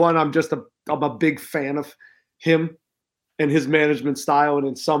 One, I'm a big fan of him and his management style, and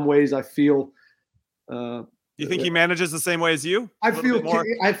in some ways, I feel. You think he manages the same way as you? I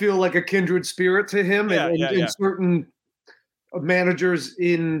feel like a kindred spirit to him, and certain managers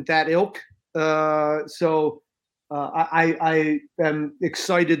in that ilk. So I am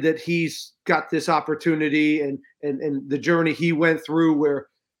excited that he's got this opportunity and the journey he went through, where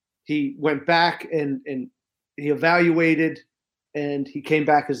he went back and he evaluated, and he came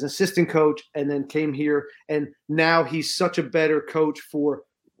back as an assistant coach, and then came here, and now he's such a better coach for.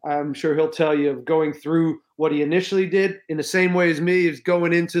 I'm sure he'll tell you of going through what he initially did in the same way as me, is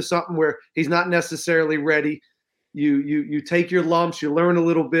going into something where he's not necessarily ready. You take your lumps, you learn a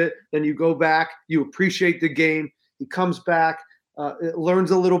little bit, then you go back, you appreciate the game. He comes back,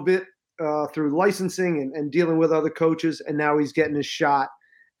 learns a little bit through licensing and dealing with other coaches, and now he's getting his shot.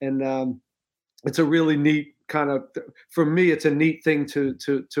 And it's a really neat kind of, for me, it's a neat thing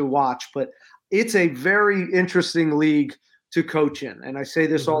to watch. But it's a very interesting league to coach in. And I say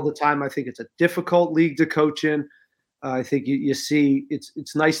this all the time. I think it's a difficult league to coach in. I think you see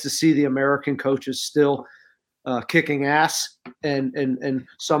it's nice to see the American coaches still kicking ass and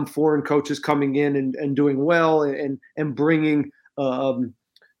some foreign coaches coming in and doing well and bringing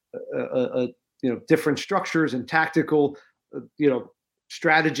different structures and tactical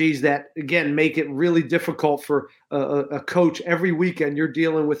strategies that, again, make it really difficult for a coach. Every weekend you're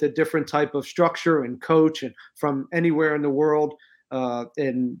dealing with a different type of structure and coach, and from anywhere in the world,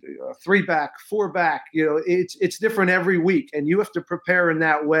 and 3-back, 4-back, it's different every week, and you have to prepare in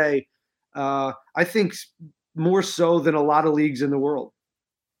that way. I think more so than a lot of leagues in the world.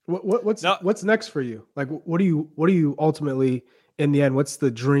 What's next for you? Like, what do you ultimately, in the end, what's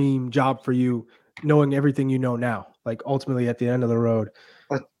the dream job for you, knowing everything you know now, like ultimately at the end of the road?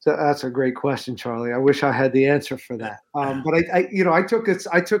 That's a great question, Charlie. I wish I had the answer for that. But I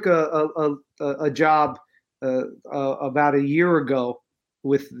took a job about a year ago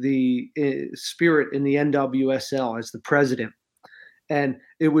with the Spirit in the NWSL as the president, and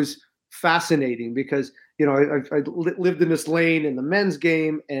it was fascinating because I lived in this lane in the men's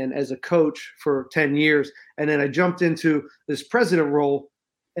game and as a coach for 10 years, and then I jumped into this president role,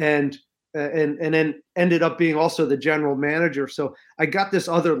 and then ended up being also the general manager. So I got this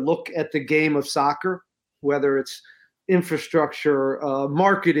other look at the game of soccer, whether it's infrastructure,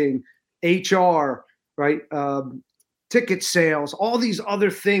 marketing, HR, right, ticket sales, all these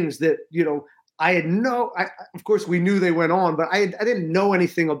other things that of course we knew they went on, but I didn't know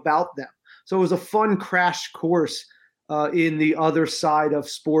anything about them. So it was a fun crash course in the other side of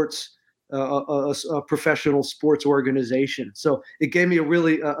sports, a professional sports organization. So it gave me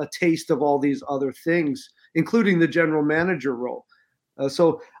a taste of all these other things, including the general manager role.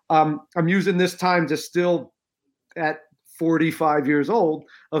 So I'm using this time to still, at 45 years old,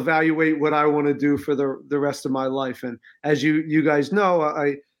 evaluate what I want to do for the rest of my life. And as you guys know,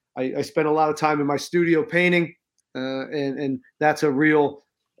 I spend a lot of time in my studio painting, and that's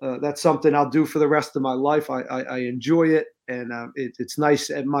that's something I'll do for the rest of my life. I enjoy it, and it's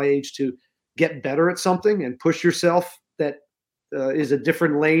nice at my age to get better at something and push yourself that is a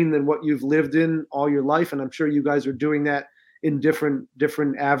different lane than what you've lived in all your life. And I'm sure you guys are doing that in different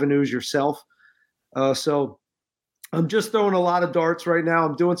avenues yourself. So I'm just throwing a lot of darts right now.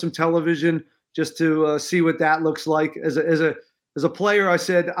 I'm doing some television just to see what that looks like. As a player, I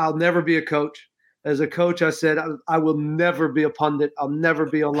said I'll never be a coach. As a coach, I said I will never be a pundit. I'll never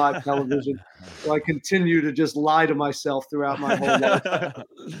be on live television. So I continue to just lie to myself throughout my whole life.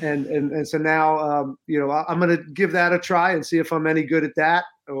 And so now, I'm going to give that a try and see if I'm any good at that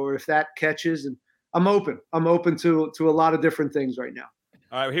or if that catches. And I'm open. I'm open to a lot of different things right now.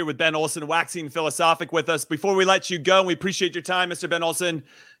 All right, we're here with Ben Olsen, waxing philosophic with us. Before we let you go, we appreciate your time, Mr. Ben Olsen.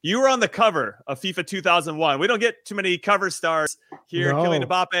 You were on the cover of FIFA 2001. We don't get too many cover stars here. No. Kylian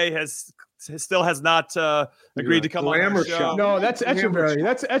Mbappe still has not agreed to come on our show. No, that's Echeverry.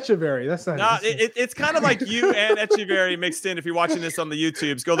 That's Echeverry. That's not. It's kind of like you and Echeverry mixed in. If you're watching this on the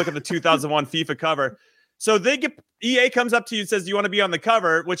YouTubes, go look at the 2001 FIFA cover. So EA comes up to you and says, "Do you want to be on the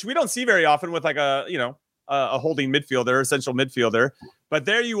cover?" Which we don't see very often with like a holding midfielder, essential midfielder. But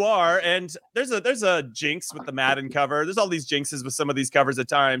there you are, and there's a jinx with the Madden cover. There's all these jinxes with some of these covers at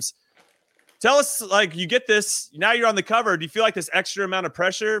times. Tell us, like, you get this, now you're on the cover. Do you feel like this extra amount of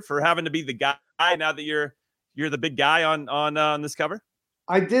pressure for having to be the guy now that you're the big guy on this cover?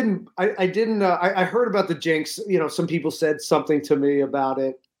 I didn't. I heard about the jinx. Some people said something to me about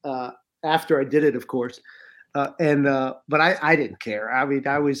it after I did it, of course. But I didn't care. I mean,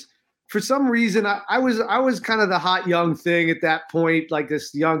 I was, for some reason, I was kind of the hot young thing at that point, like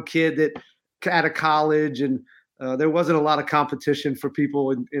this young kid that out of college, and there wasn't a lot of competition for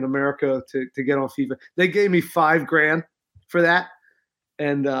people in America to get on FIFA. They gave me $5,000 for that,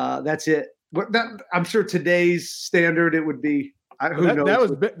 and that's it. I'm sure today's standard it would be. Who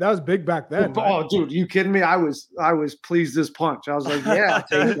knows? That was big back then. Oh, dude, are you kidding me? I was pleased as punch. I was like, yeah, I'll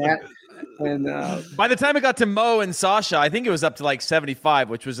take that. And by the time it got to Mo and Sasha, I think it was up to like 75,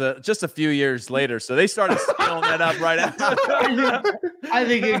 which was just a few years later. So they started scaling that up right after. I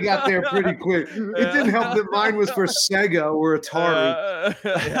think it got there pretty quick. It didn't help that mine was for Sega or Atari.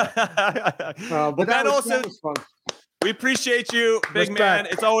 But that was fun. We appreciate you, big man.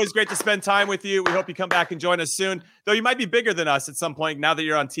 It's always great to spend time with you. We hope you come back and join us soon. Though you might be bigger than us at some point now that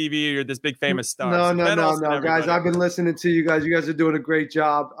you're on TV. You're this big famous star. No, guys. I've been listening to you guys. You guys are doing a great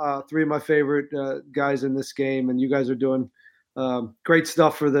job. Three of my favorite guys in this game, and you guys are doing great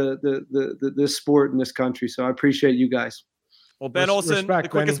stuff for this sport in this country. So I appreciate you guys. Well, Ben Olsen, the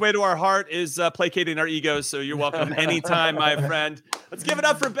quickest way to our heart is placating our egos. So you're welcome anytime, my friend. Let's give it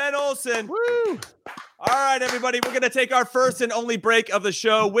up for Ben Olsen. Woo! All right, everybody, we're going to take our first and only break of the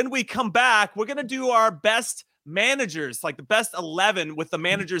show. When we come back, we're going to do our best managers, like the best 11 with the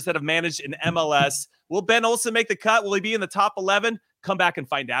managers that have managed in MLS. Will Ben Olsen make the cut? Will he be in the top 11? Come back and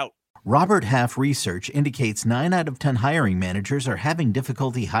find out. Robert Half research indicates 9 out of 10 hiring managers are having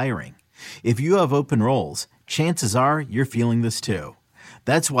difficulty hiring. If you have open roles, chances are you're feeling this too.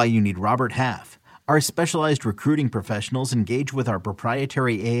 That's why you need Robert Half. Our specialized recruiting professionals engage with our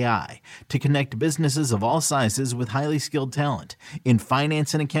proprietary AI to connect businesses of all sizes with highly skilled talent in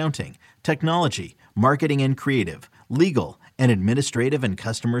finance and accounting, technology, marketing and creative, legal, and administrative and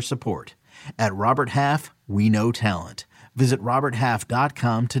customer support. At Robert Half, we know talent. Visit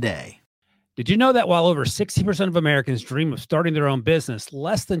roberthalf.com today. Did you know that while over 60% of Americans dream of starting their own business,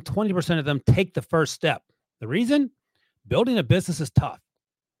 less than 20% of them take the first step? The reason? Building a business is tough.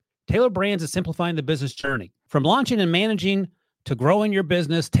 Taylor Brands is simplifying the business journey. From launching and managing to growing your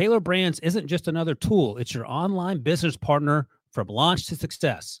business, Taylor Brands isn't just another tool. It's your online business partner from launch to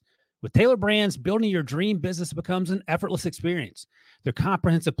success. With Taylor Brands, building your dream business becomes an effortless experience. Their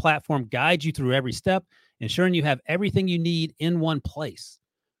comprehensive platform guides you through every step, ensuring you have everything you need in one place.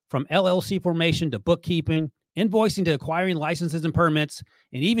 From LLC formation to bookkeeping, invoicing to acquiring licenses and permits,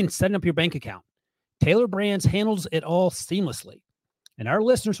 and even setting up your bank account, Taylor Brands handles it all seamlessly. And our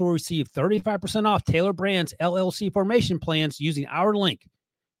listeners will receive 35% off Taylor Brands LLC formation plans using our link,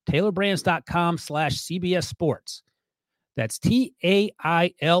 taylorbrands.com/CBS Sports. That's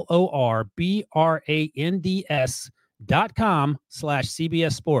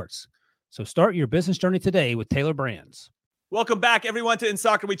TAILORBRANDS.com/CBS Sports. So start your business journey today with Taylor Brands. Welcome back, everyone, to In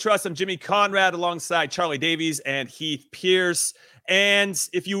Soccer We Trust. I'm Jimmy Conrad alongside Charlie Davies and Heath Pierce. And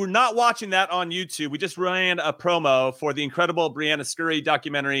if you were not watching that on YouTube, we just ran a promo for the incredible Brianna Scurry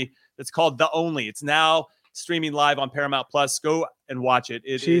documentary that's called The Only. It's now streaming live on Paramount Plus. Go and watch it.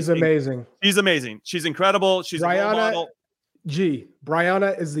 She's amazing. She's amazing. She's incredible. She's a role model.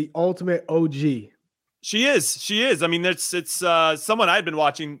 Brianna is the ultimate OG. She is. I mean, it's someone I'd been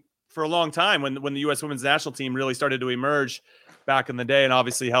watching for a long time when the U.S. women's national team really started to emerge back in the day, and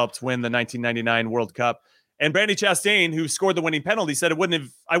obviously helped win the 1999 World Cup. And Brandi Chastain, who scored the winning penalty, said I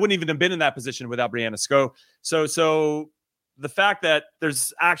wouldn't even have been in that position without Brianna Scurry. So the fact that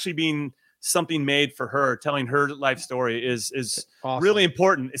there's actually been something made for her, telling her life story is awesome. Really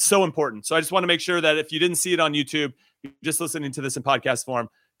important. It's so important. So I just want to make sure that if you didn't see it on YouTube, you're just listening to this in podcast form,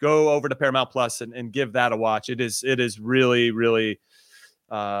 go over to Paramount Plus and give that a watch. It is really, really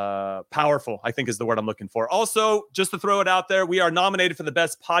powerful, I think is the word I'm looking for. Also, just to throw it out there, we are nominated for the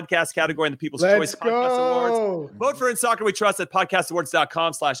best podcast category in the People's Choice Podcast Awards. Vote for In Soccer We Trust at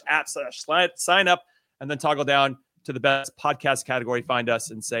podcastawards.com/sign up, and then toggle down to the best podcast category. Find us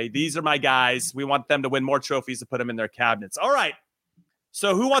and say, these are my guys. We want them to win more trophies to put them in their cabinets. All right.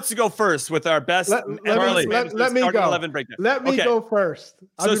 So who wants to go first with our best? Let me go. Let me go first.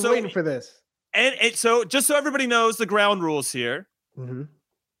 I've been waiting for this. And so just so everybody knows the ground rules here,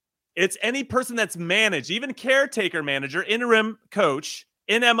 it's any person that's managed, even caretaker manager, interim coach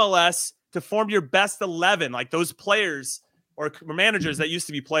in MLS, to form your best 11, like those players or managers that used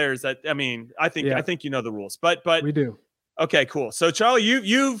to be players. That I think you know the rules, but we do. Okay, cool. So Charlie,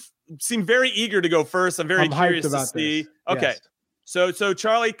 you've seemed very eager to go first. I'm very curious to see. This. Okay. Yes. So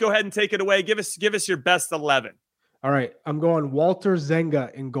Charlie, go ahead and take it away. Give us your best 11. All right, I'm going Walter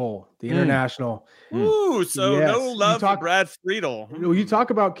Zenga in goal, the international. Ooh, so yes. No love for Brad Friedel. You talk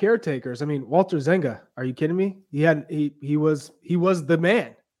about caretakers. I mean, Walter Zenga. Are you kidding me? He was the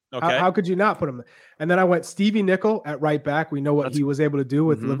man. Okay. How could you not put him? And then I went Stevie Nicol at right back. We know what he was able to do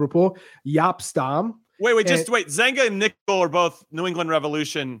with Liverpool. Jaap Stam. Wait. Zenga and Nicol are both New England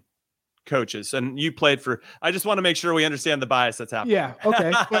Revolution coaches, and you played for. I just want to make sure we understand the bias that's happening. Yeah,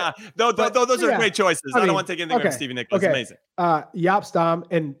 okay. Those are great choices. I don't want to take anything from Stevie Nicol. It's amazing. Jaap Stam,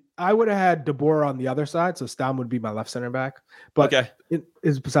 and I would have had De Boer on the other side, so Stam would be my left center back. But it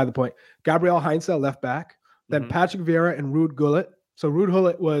is beside the point. Gabriel Heinze, left back. Then Patrick Vieira and Ruud Gullit. So Ruud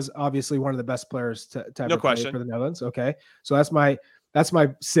Gullit was obviously one of the best players to ever play for the Netherlands. Okay, so that's my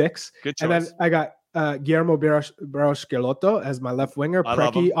 6. Good choice. And then I got Guillermo Barros-Schelotto as my left winger,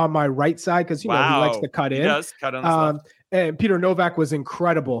 Preki on my right side because he likes to cut in. He does cut on his left. And Peter Novak was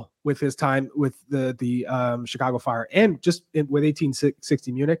incredible with his time with the Chicago Fire and just with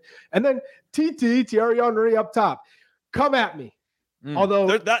 1860 Munich. And then Thierry Henry up top. Come at me.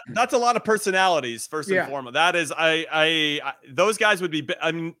 Although that's a lot of personalities first and foremost. That is I those guys would be.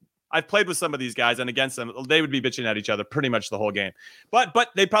 I mean, I've played with some of these guys and against them, they would be bitching at each other pretty much the whole game. But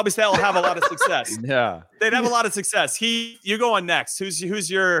they'd probably still have a lot of success. Yeah, they'd have a lot of success. You go on next. Who's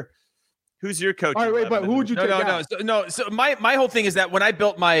your coach? All right, wait, but who would you take out? No. So my whole thing is that when I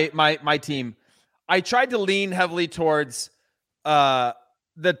built my team, I tried to lean heavily towards the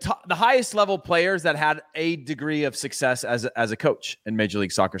highest level players that had a degree of success as a coach in Major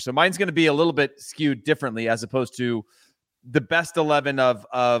League Soccer. So mine's going to be a little bit skewed differently as opposed to the best 11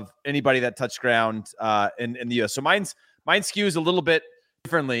 of anybody that touched ground in the US. So mine skews a little bit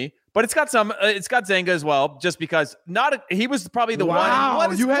differently, but it's got Zenga as well, just because he was probably the one. Wow,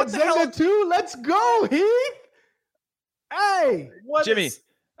 you had Zenga too? Let's go, Heath. Hey, Jimmy.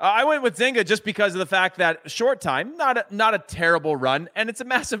 I went with Zenga just because of the fact that short time, not a terrible run, and it's a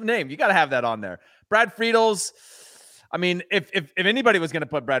massive name. You got to have that on there. Brad Friedel's, I mean, if anybody was going to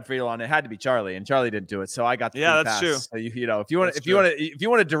put Brad Friedel on, it had to be Charlie, and Charlie didn't do it. So I got the that's pass. true. So if you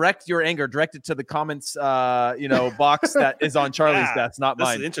want to direct your anger, direct it to the comments, box that is on Charlie's desk, not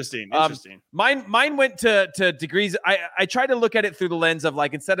mine. This is interesting. Mine went to degrees. I try to look at it through the lens of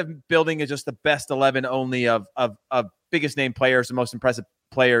like, instead of building just the best 11 only of biggest name players and most impressive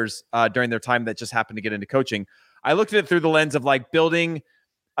players during their time that just happened to get into coaching, I looked at it through the lens of like building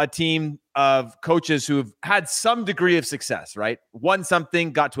a team of coaches who've had some degree of success, right? Won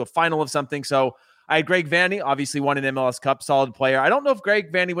something, got to a final of something. So I had Greg Vanney, obviously won an MLS Cup, solid player. I don't know if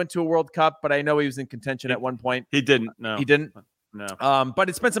Greg Vanney went to a World Cup, but I know he was in contention at one point. He didn't. No, he didn't. No. But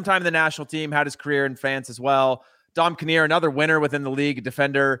he spent some time in the national team, had his career in France as well. Dom Kinnear, another winner within the league, a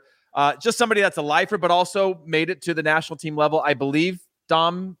defender, just somebody that's a lifer, but also made it to the national team level. I believe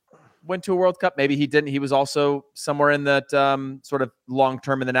Dom went to a World Cup. Maybe he didn't. He was also somewhere in that sort of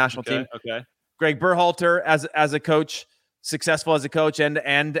long-term in the national team. Okay. Greg Berhalter as a coach, successful as a coach and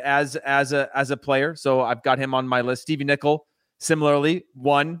as a player. So I've got him on my list. Stevie Nicol, similarly,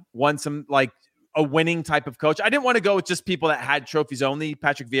 won some like a winning type of coach. I didn't want to go with just people that had trophies only.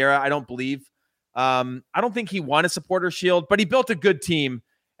 Patrick Vieira, I don't believe. I don't think he won a supporter shield, but he built a good team.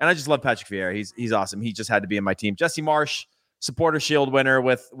 And I just love Patrick Vieira. He's awesome. He just had to be in my team. Jesse Marsch, supporter shield winner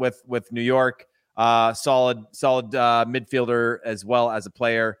with New York, solid midfielder as well as a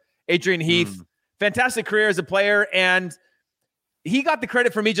player. Adrian Heath, fantastic career as a player, and he got the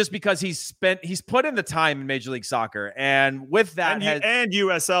credit for me just because he's put in the time in Major League Soccer, and with that and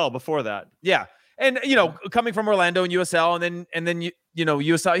USL before that, yeah, and coming from Orlando and USL, and then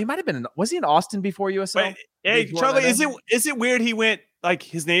USL, he might have been was he in Austin before USL? Wait, hey Charlie, is it weird he went? Like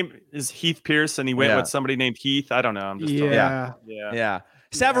his name is Heath Pierce, and he went with somebody named Heath. I don't know. I'm just yeah.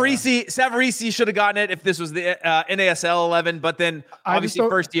 Savarese should have gotten it if this was the NASL 11, but then obviously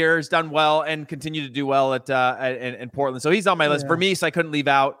first year has done well and continued to do well in Portland. So he's on my list. For me, so I couldn't leave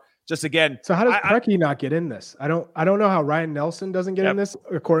out. Just again. So how does Preki not get in this? I don't know how Ryan Nelson doesn't get in this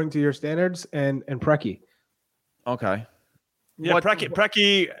according to your standards and Preki. Okay. Yeah,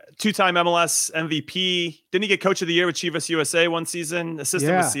 Preki, two-time MLS MVP. Didn't he get Coach of the Year with Chivas USA one season?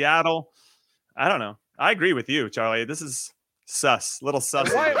 Assistant with Seattle. I don't know. I agree with you, Charlie. This is sus. Little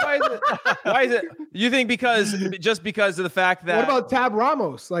sus. Why is it? You think because of the fact that? What about Tab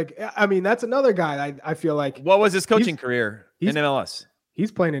Ramos? Like, I mean, that's another guy. I feel like. What was his coaching career in MLS?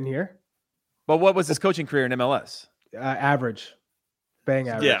 He's playing in here. But what was his coaching career in MLS? Average, bang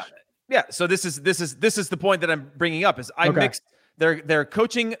average. Yeah. So this is the point that I'm bringing up. Is I mixed their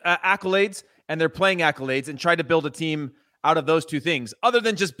coaching accolades and their playing accolades and tried to build a team out of those two things, other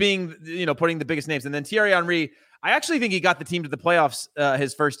than just being putting the biggest names. And then Thierry Henry, I actually think he got the team to the playoffs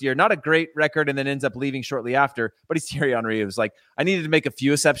his first year. Not a great record, and then ends up leaving shortly after. But he's Thierry Henry. It was like I needed to make a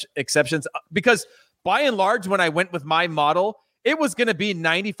few exceptions because by and large, when I went with my model, it was going to be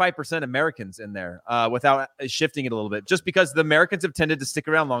 95% Americans in there without shifting it a little bit, just because the Americans have tended to stick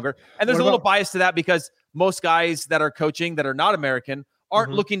around longer. And there's a little bias to that because most guys that are coaching that are not American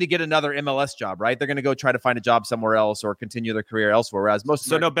aren't looking to get another MLS job, right? They're going to go try to find a job somewhere else or continue their career elsewhere. Whereas most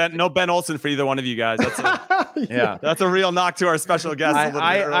no Ben Olsen for either one of you guys. That's that's a real knock to our special guest.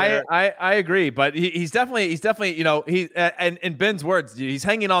 I agree, but he's definitely in Ben's words, he's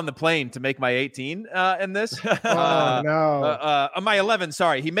hanging on the plane to make my 18 in this. My 11.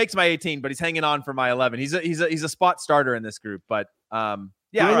 Sorry, he makes my 18, but he's hanging on for my 11. He's a spot starter in this group, but.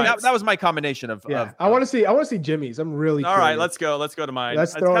 That was my combination of. I want to see Jimmy's. I'm really all right. Let's go to mine.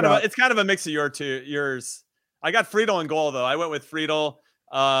 It's kind of a mix of yours. I got Friedel in goal though. I went with Friedel,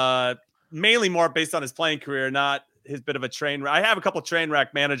 mainly more based on his playing career, not his bit of a train wreck. I have a couple of train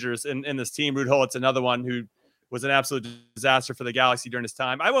wreck managers in this team. Ruud Hullit's another one who was an absolute disaster for the Galaxy during his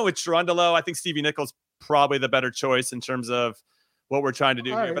time. I went with Cherundolo. I think Stevie Nicol's probably the better choice in terms of what we're trying to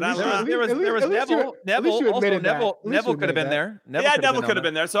do here. But there was Neville. Neville could have been there. Neville could have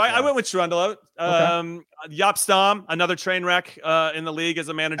been there. So I went with Cherundolo. Jaap Stam, another train wreck in the league as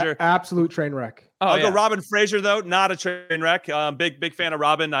a manager. Absolute train wreck. I'll go Robin Fraser, though. Not a train wreck. Big fan of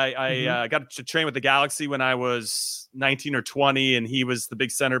Robin. I got to train with the Galaxy when I was 19 or 20, and he was the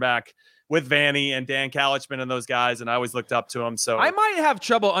big center back with Vanney and Dan Kalichman and those guys, and I always looked up to him. So I might have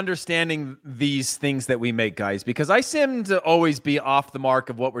trouble understanding these things that we make, guys, because I seem to always be off the mark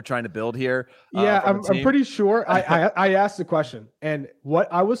of what we're trying to build here. I'm pretty sure. I asked the question, and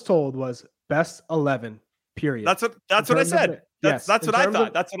what I was told was best 11. Period. That's what I said. That's what I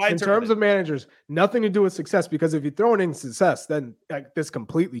thought. That's what I interpreted. In terms of managers, nothing to do with success, because if you throw in success, then this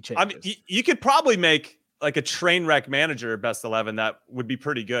completely changes. I mean, you could probably make like a train wreck manager best 11 that would be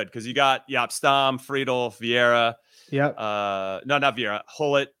pretty good, because you got Jaap Stam, Friedel, Vieira. Yep. No, not Vieira.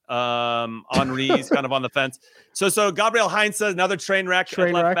 Hullet. Henry's kind of on the fence. So Gabriel Heinze, another train wreck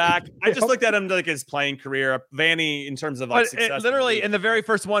at left back. I just looked at him like his playing career. Vanny, in terms of like success. Literally, in the very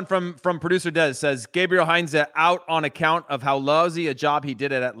first one from producer Des says Gabriel Heinze out on account of how lousy a job he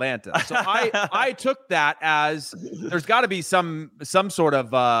did at Atlanta. So I took that as there's got to be some sort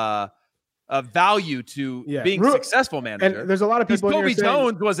of value to being successful manager. And there's a lot of people. Kobe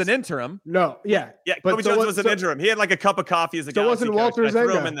Jones was an interim. No, yeah, Kobe Jones was an interim. He had like a cup of coffee as a guy. So wasn't Walter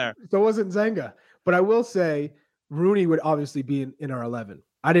Zenga. In there. So wasn't Zenga. But I will say Rooney would obviously be in our 11.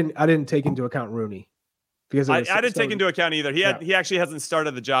 I didn't take into account Rooney because I didn't take into account either. He actually hasn't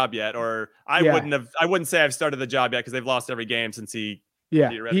started the job yet, or I wouldn't say I've started the job yet because they've lost every game since he. Yeah,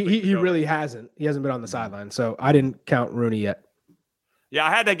 he really hasn't. He hasn't been on the sideline, so I didn't count Rooney yet. Yeah,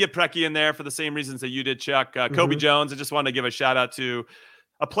 I had to get Preki in there for the same reasons that you did, Chuck. Kobe Jones, I just wanted to give a shout out to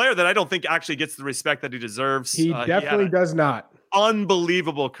a player that I don't think actually gets the respect that he deserves. He definitely does not.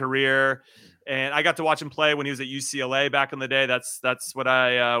 Unbelievable career. And I got to watch him play when he was at UCLA back in the day. That's what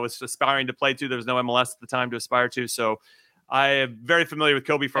I was aspiring to play to. There was no MLS at the time to aspire to. So I am very familiar with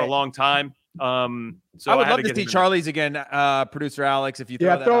Kobe for a long time. So I would love to see Charlie's again, producer Alex. If you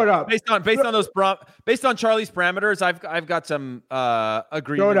throw it up based on Charlie's parameters, I've got some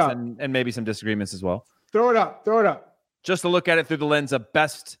agreements and maybe some disagreements as well. Throw it up. Just to look at it through the lens of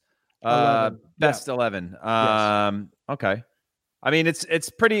best 11. Yes. Okay. I mean, it's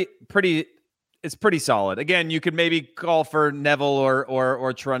pretty solid. Again, you could maybe call for Neville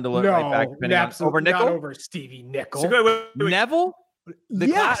or Trundle right back over Nickel. Not over Stevie Nickel. So wait. Neville?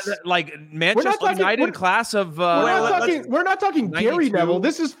 Yes, like Manchester United class of. We're not talking Gary Neville.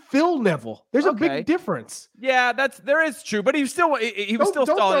 This is Phil Neville. There's a big difference. Yeah, there is true, but he was still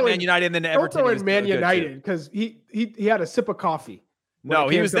solid at Man United and then Everton. Don't throw in Man United because he had a sip of coffee. No,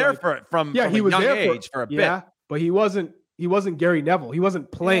 he was there from he was young there age for a bit. Yeah, but he wasn't Gary Neville. He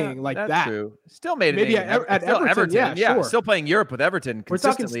wasn't playing like that. True. Still made it maybe at Everton. Yeah, sure. Still playing Europe with Everton. We're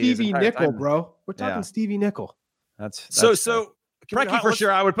talking Stevie Nickel, bro. We're talking Stevie Nickel. That's so. Preki for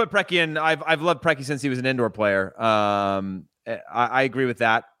sure. I would put Preki in. I've loved Preki since he was an indoor player. I agree with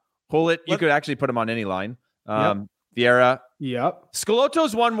that. Hullet, you could actually put him on any line. Vieira. Yep.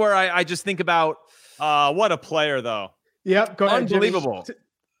 Schelotto's one where I just think about what a player though. Yep. Go ahead. Unbelievable.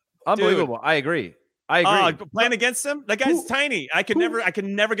 Unbelievable. I agree. Playing against him, that guy's tiny. I could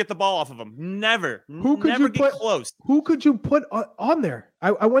never get the ball off of him. Never. Who could you put close? Who could you put on there?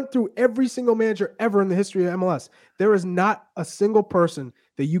 I went through every single manager ever in the history of MLS. There is not a single person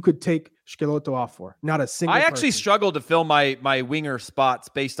that you could take Schelotto off for. Not a single. I actually struggled to fill my winger spots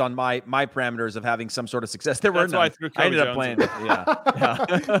based on my parameters of having some sort of success. There were none. I ended up playing.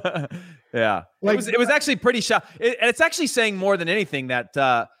 Yeah. It was actually pretty and it's actually saying more than anything that.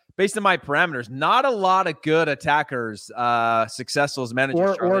 Based on my parameters, not a lot of good attackers successful as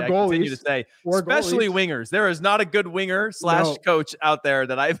managers. Or goalies. I continue to say, especially wingers. There is not a good winger / coach out there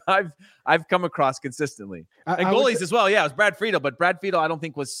that I've come across consistently. And goalies as well. Yeah, it was Brad Friedel, but Brad Friedel I don't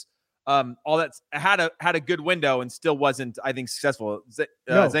think was all that had a good window and still wasn't, I think, successful.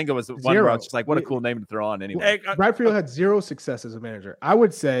 Zenga was the one where I was just like, what a cool name to throw on anyway. Brad Friedel had 0 success as a manager. I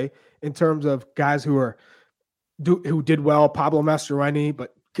would say in terms of guys who did well, Pablo Mastroeni,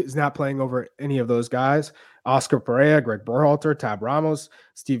 but is not playing over any of those guys. Oscar Pereira, Greg Berhalter, Tab Ramos,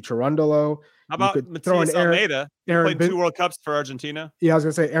 Steve Cherundolo. How about Matias Almeida? Played 2 World Cups for Argentina. Yeah, I was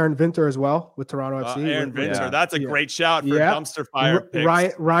going to say Aaron Vinter as well with Toronto FC. Aaron Vinter. That's a great shout for dumpster fire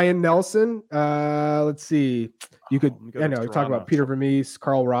picks. Ryan Nelson. Let's see. You could, you talk about Peter Vermees,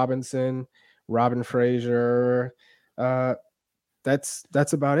 Carl Robinson, Robin Fraser. That's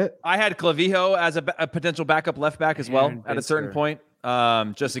about it. I had Clavijo as a potential backup left back as well at a certain point.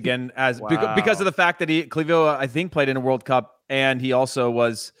 Just again because of the fact that Clavijo I think played in a World Cup and he also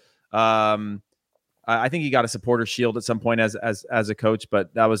was I think he got a supporter shield at some point as a coach,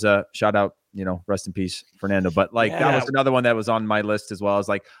 but that was a shout out, rest in peace, Fernando. But that was another one that was on my list as well.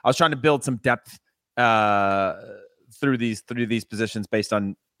 I was trying to build some depth through these positions based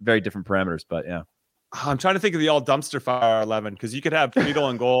on very different parameters. But yeah. I'm trying to think of the all dumpster fire 11 because you could have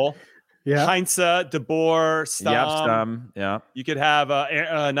Friedel in goal. Yeah. Heinze, DeBoer, Stam. Yeah. You could have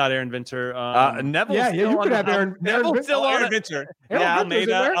not Aaron Vinter. Neville. Yeah, you could have Aaron still on Aaron Vinter. Yeah,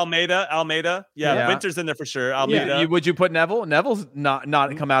 Almeida. Yeah, Vinter's in there for sure. Almeida. Would you put Neville? Neville's not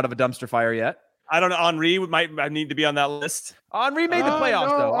come out of a dumpster fire yet. I don't know. Henry might need to be on that list. Henry made the playoffs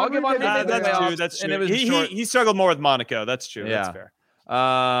though. I'll give Henry the playoffs. That's true. And he struggled more with Monaco. That's true. Yeah. That's fair.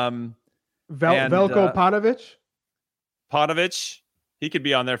 Veljko Paunovic. Paunovic. He could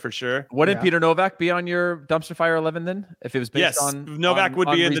be on there for sure. Wouldn't Peter Novak be on your dumpster fire 11 then? If it was based on Novak would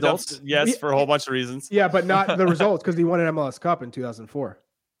be in results? the dumpster. Yes, for a whole bunch of reasons. Yeah, but not the results because he won an MLS Cup in 2004.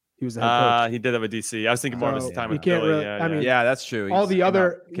 He was the head coach. He did have a DC. I was thinking more of his time with can't Philly. really, yeah, that's true. All the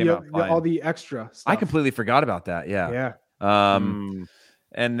other, all the extra stuff. I completely forgot about that. Yeah.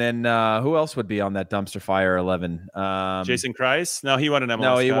 And then who else would be on that dumpster fire 11? Jason Kreis? No, he won an MLS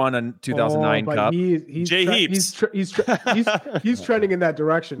No, he Cup. won a 2009 Cup. Jay Heaps. He's trending in that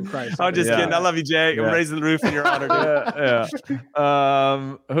direction, Kreis. I'm just kidding. I love you, Jay. I'm raising the roof in your honor, dude.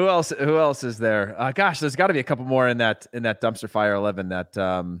 Who else is there? Gosh, there's got to be a couple more in that dumpster fire 11 that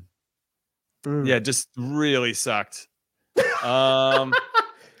just really sucked.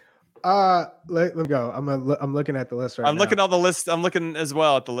 Let me go. I'm looking at the list right now. I'm looking at the list. I'm looking as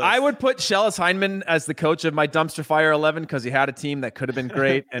well at the list. I would put Shellis Heineman as the coach of my dumpster fire 11 because he had a team that could have been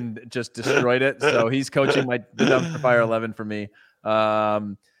great and just destroyed it. So he's coaching the dumpster fire 11 for me.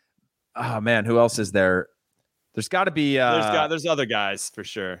 Oh man, who else is there? There's got to be. There's other guys for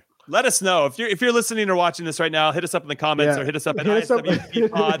sure. Let us know if you're listening or watching this right now. Hit us up in the comments or hit us up at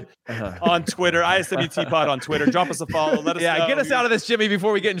ISWT Pod on Twitter. ISWT Pod on Twitter. Drop us a follow. Let us know. Get us out of this, Jimmy,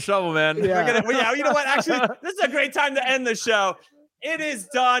 before we get in trouble, man. You know what? Actually, this is a great time to end the show. It is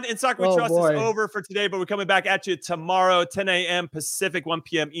done. And Soccer We Trust is over for today, but we're coming back at you tomorrow, 10 a.m. Pacific, 1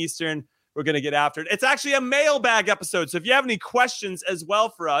 p.m. Eastern. We're going to get after it. It's actually a mailbag episode. So if you have any questions as well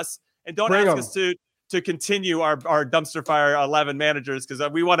for us, and don't ask us to continue our dumpster fire 11 managers because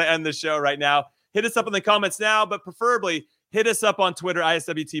we want to end the show right now. Hit us up in the comments now, but preferably hit us up on Twitter,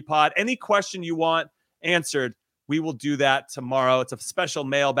 ISWT Pod. Any question you want answered, we will do that tomorrow. It's a special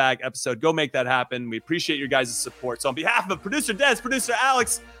mailbag episode. Go make that happen. We appreciate your guys' support. So on behalf of producer Des, producer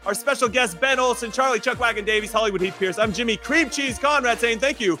Alex, our special guests Ben Olsen, Charlie Chuck Wagon Davies, Hollywood Heath Pierce, I'm Jimmy Cream Cheese Conrad saying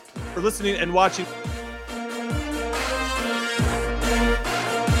thank you for listening and watching.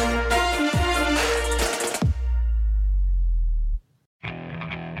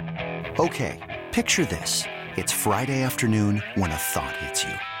 Okay, picture this. It's Friday afternoon when a thought hits you.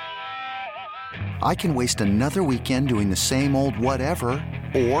 I can waste another weekend doing the same old whatever,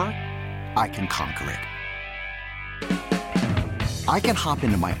 or I can conquer it. I can hop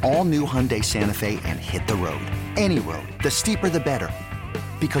into my all-new Hyundai Santa Fe and hit the road. Any road. The steeper, the better.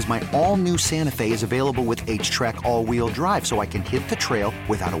 Because my all-new Santa Fe is available with H-Track all-wheel drive, so I can hit the trail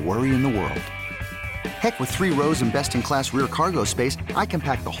without a worry in the world. Heck, with 3 rows and best-in-class rear cargo space, I can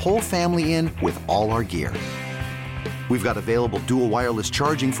pack the whole family in with all our gear. We've got available dual wireless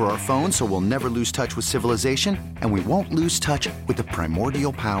charging for our phones, so we'll never lose touch with civilization, and we won't lose touch with the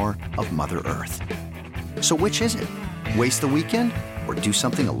primordial power of Mother Earth. So which is it? Waste the weekend or do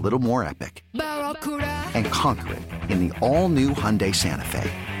something a little more epic? And conquer it in the all-new Hyundai Santa Fe.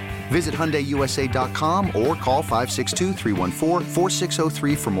 Visit HyundaiUSA.com or call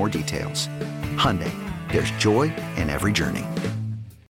 562-314-4603 for more details. Hyundai, there's joy in every journey.